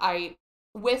 But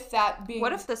with that being...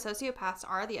 What if the sociopaths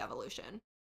are the evolution?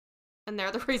 And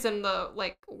they're the reason the,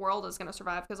 like, world is going to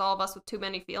survive, because all of us with too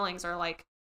many feelings are, like,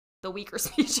 the weaker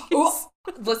species. Well,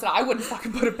 listen, I wouldn't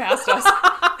fucking put it past us.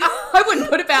 I wouldn't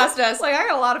put it past us. Like, I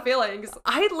got a lot of feelings.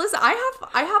 I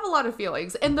have a lot of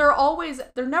feelings, and they're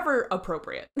never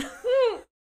appropriate.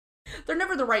 They're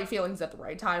never the right feelings at the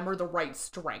right time or the right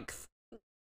strength.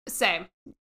 Same.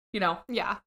 You know?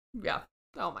 Yeah. Yeah.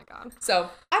 Oh my god. So,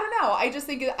 I don't know. I just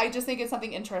think it's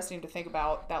something interesting to think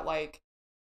about, that, like,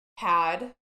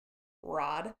 had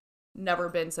Rod never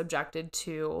been subjected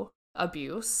to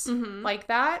abuse like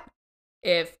that,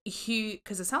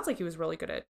 because it sounds like he was really good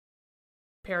at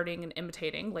parroting and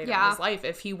imitating later in his life,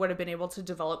 if he would have been able to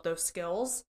develop those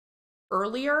skills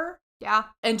earlier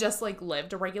and just, like,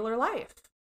 lived a regular life.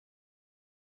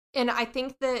 And I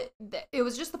think that it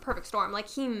was just the perfect storm. Like,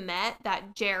 he met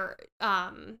that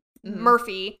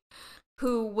Murphy,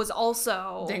 who was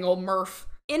also dang old Murph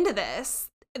into this,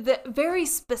 the very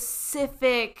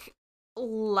specific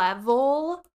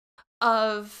level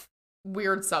of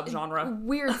weird subgenre,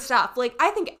 weird stuff. Like, I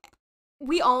think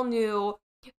we all knew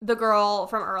the girl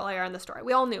from earlier in the story.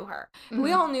 We all knew her.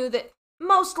 We all knew that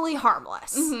mostly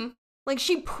harmless. Like,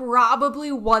 she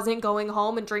probably wasn't going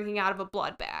home and drinking out of a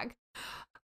blood bag.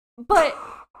 But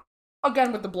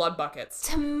again with the blood buckets,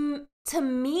 to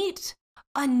meet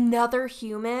another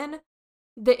human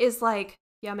that is like,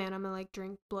 yeah, man, I'm gonna, like,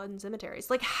 drink blood in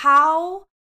cemeteries. Like, how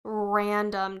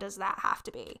random does that have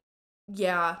to be?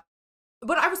 Yeah.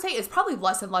 But I would say it's probably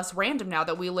less and less random now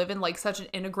that we live in, like, such an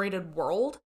integrated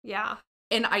world. Yeah.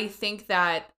 And I think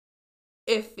that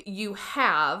if you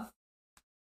have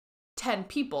 10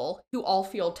 people who all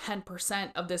feel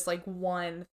 10% of this, like,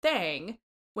 one thing,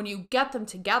 when you get them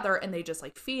together and they just,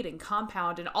 like, feed and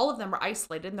compound, and all of them are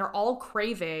isolated and they're all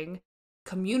craving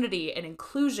community and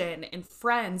inclusion and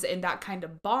friends and that kind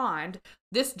of bond,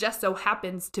 this just so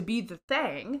happens to be the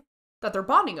thing that they're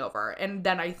bonding over. And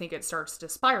then I think it starts to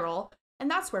spiral, and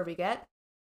that's where we get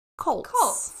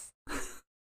cults.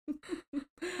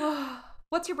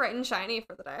 What's your bright and shiny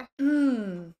for the day?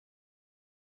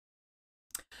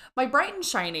 My bright and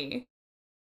shiny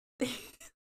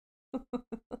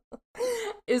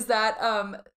is that,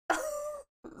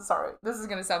 sorry, this is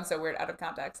gonna sound so weird out of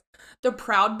context. The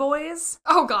Proud Boys,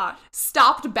 oh god,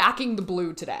 stopped backing the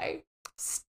blue today.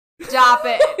 Stop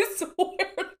it. I swear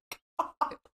to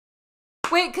God.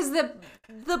 Wait, because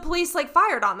the police, like,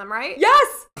 fired on them, right?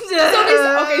 Yes! So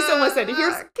listen,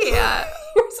 here's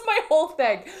my whole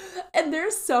thing. And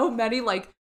there's so many, like,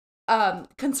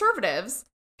 conservatives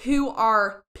who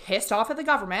are pissed off at the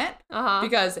government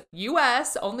because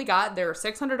U.S. only got their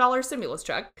 $600 stimulus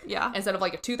check instead of,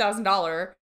 like, a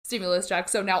 $2,000 stimulus check.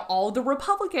 So now all the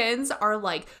Republicans are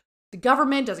like, the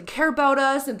government doesn't care about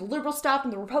us, and the liberals stopped,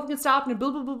 and the Republicans stopped, and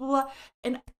blah, blah, blah, blah.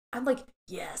 And I'm like,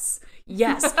 yes,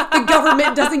 the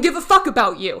government doesn't give a fuck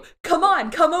about you. Come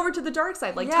on, come over to the dark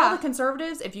side. Like, tell the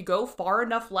conservatives, if you go far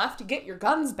enough left, get your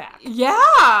guns back.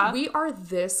 Yeah. We are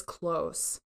this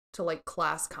close to, like,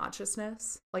 class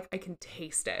consciousness. Like, I can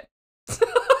taste it.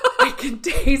 I can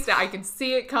taste it. I can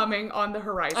see it coming on the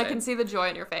horizon. I can see the joy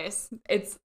in your face.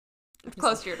 It's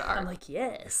close to your heart. I'm like,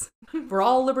 yes, we're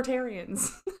all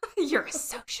libertarians. You're a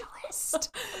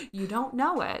socialist. You don't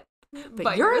know it,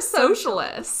 but you're a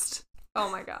socialist. Oh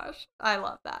my gosh. I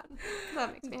love that.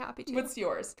 That makes me happy too. What's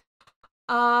yours?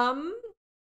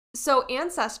 So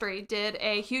Ancestry did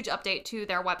a huge update to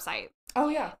their website. Oh,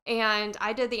 yeah. And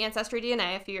I did the Ancestry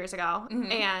DNA a few years ago. Mhm.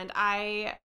 And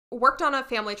I worked on a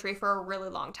family tree for a really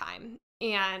long time.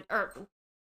 Or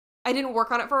I didn't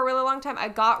work on it for a really long time. I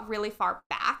got really far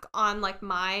back on like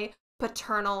my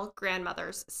paternal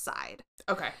grandmother's side.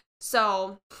 Okay.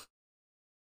 So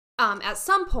at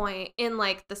some point in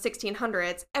like the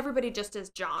 1600s, everybody just is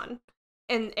John.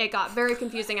 And it got very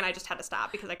confusing and I just had to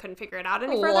stop because I couldn't figure it out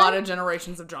any further. A lot of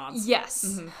generations of Johns. Yes.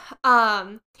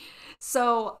 Mm-hmm.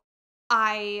 So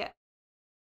I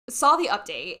saw the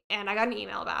update and I got an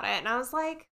email about it and I was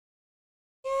like,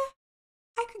 yeah,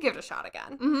 I could give it a shot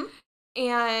again. Mm-hmm.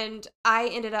 And I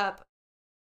ended up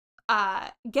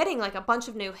getting like a bunch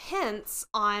of new hints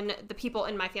on the people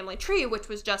in my family tree, which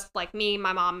was just like me,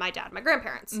 my mom, my dad, my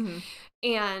grandparents. Mm-hmm.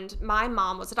 And my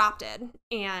mom was adopted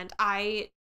and I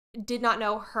did not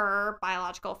know her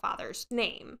biological father's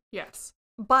name. Yes.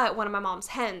 But one of my mom's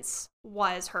hints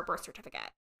was her birth certificate.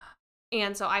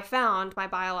 And so I found my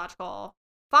biological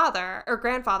father or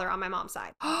grandfather on my mom's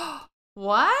side.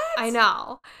 What? I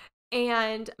know.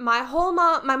 And my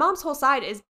mom's whole side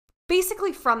is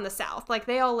basically from the South. Like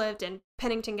they all lived in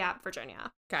Pennington Gap,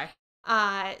 Virginia. Okay.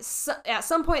 So at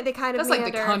some point they kind of That's like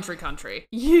the country.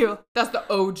 Yeah. That's the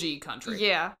OG country.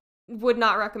 Yeah. Would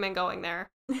not recommend going there.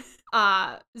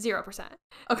 0%.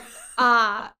 Okay.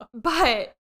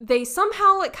 But they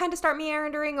somehow like kind of start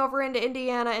meandering over into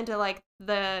Indiana into like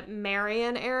the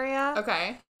Marion area.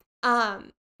 Okay.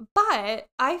 But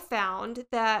I found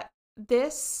that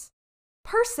this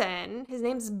person, his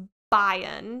name's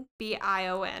Bion,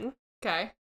 Bion,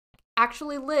 Okay.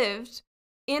 actually lived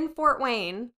in Fort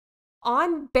Wayne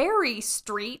on Berry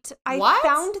Street. I What?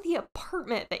 found the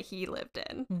apartment that he lived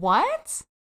in. What?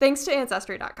 Thanks to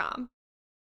Ancestry.com.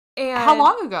 And How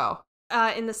long ago?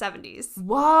 In the 70s.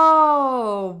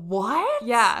 Whoa. What?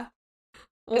 Yeah.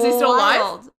 Is he still alive?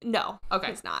 Wild. No. Okay.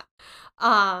 He's not.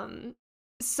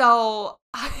 So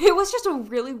it was just a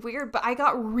really weird, but I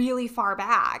got really far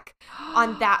back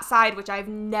on that side, which I've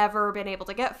never been able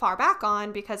to get far back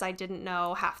on because I didn't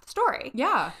know half the story.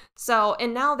 Yeah. So,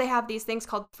 and now they have these things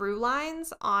called through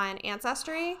lines on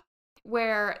Ancestry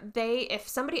where if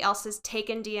somebody else has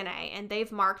taken DNA and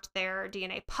they've marked their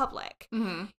DNA public,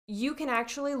 Mm-hmm. you can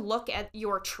actually look at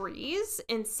your trees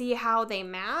and see how they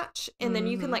match. And then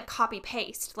you can like copy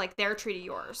paste like their tree to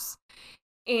yours.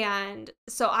 And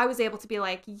so I was able to be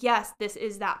like, yes, this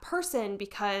is that person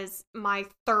because my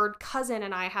third cousin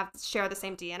and I share the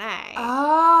same DNA.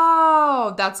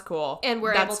 Oh, that's cool. And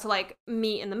we're able to like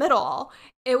meet in the middle.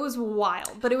 It was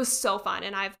wild, but it was so fun.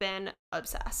 And I've been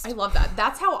obsessed. I love that.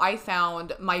 That's how I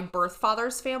found my birth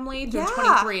father's family through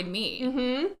Yeah. 23andMe.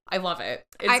 Mm-hmm. I love it.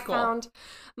 It's cool. I found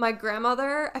my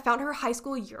grandmother, I found her high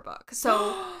school yearbook.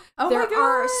 So Oh there my God.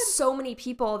 are so many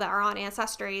people that are on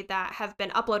Ancestry that have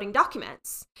been uploading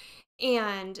documents.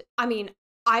 And I mean,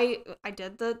 I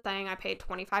did the thing. I paid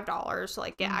 $25 to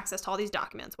like get access to all these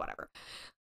documents, whatever.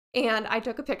 And I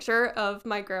took a picture of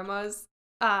my grandma's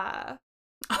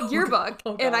yearbook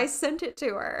and I sent it to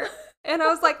her. And I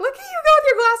was like, look at you go with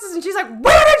your glasses. And she's like,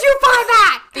 where did you find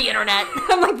that? The internet.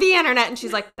 I'm like, the internet. And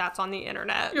she's like, that's on the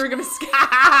internet. You're gonna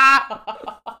ha!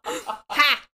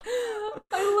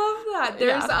 I love that.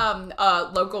 There's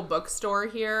a local bookstore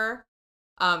here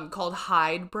called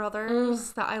Hyde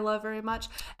Brothers that I love very much.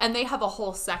 And they have a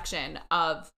whole section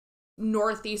of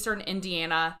northeastern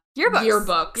Indiana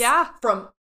yearbooks Yeah. from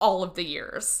all of the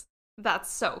years.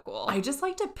 That's so cool. I just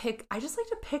like to pick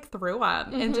through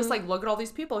them and just like look at all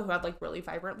these people who had like really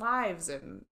vibrant lives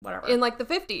and whatever. In like the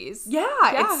 50s. Yeah,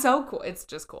 Yeah. it's so cool. It's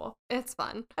just cool. It's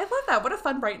fun. I love that. What a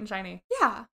fun, bright and shiny.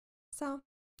 Yeah. So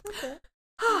that's it.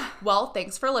 Well,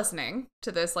 thanks for listening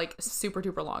to this like super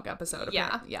duper long episode.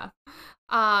 Yeah. Yeah.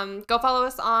 Go follow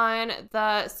us on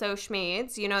the social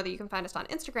medias. You know that you can find us on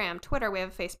Instagram, Twitter. We have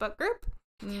a Facebook group.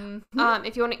 Mm-hmm.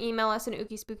 If you want to email us an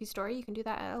ookie spooky story, you can do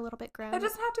that at a little bit grim. It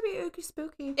doesn't have to be ooky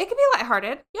spooky. It can be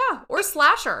lighthearted. Yeah, or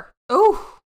slasher.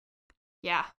 Oh,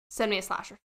 yeah. Send me a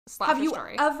slasher Have you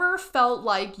story. ever felt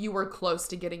like you were close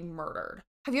to getting murdered?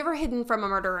 Have you ever hidden from a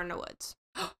murderer in the woods?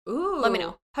 Ooh. Let me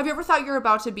know. Have you ever thought you're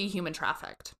about to be human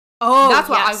trafficked? Oh, That's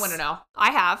what yes. I want to know. I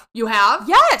have. You have?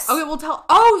 Yes. Okay, well tell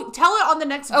it on the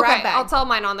next grab Okay, bag. I'll tell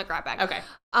mine on the grab bag. Okay.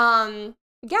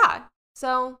 Yeah.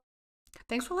 So,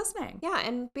 Thanks for listening. yeah,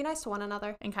 and be nice to one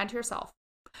another. And kind to yourself.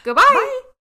 Goodbye. Bye.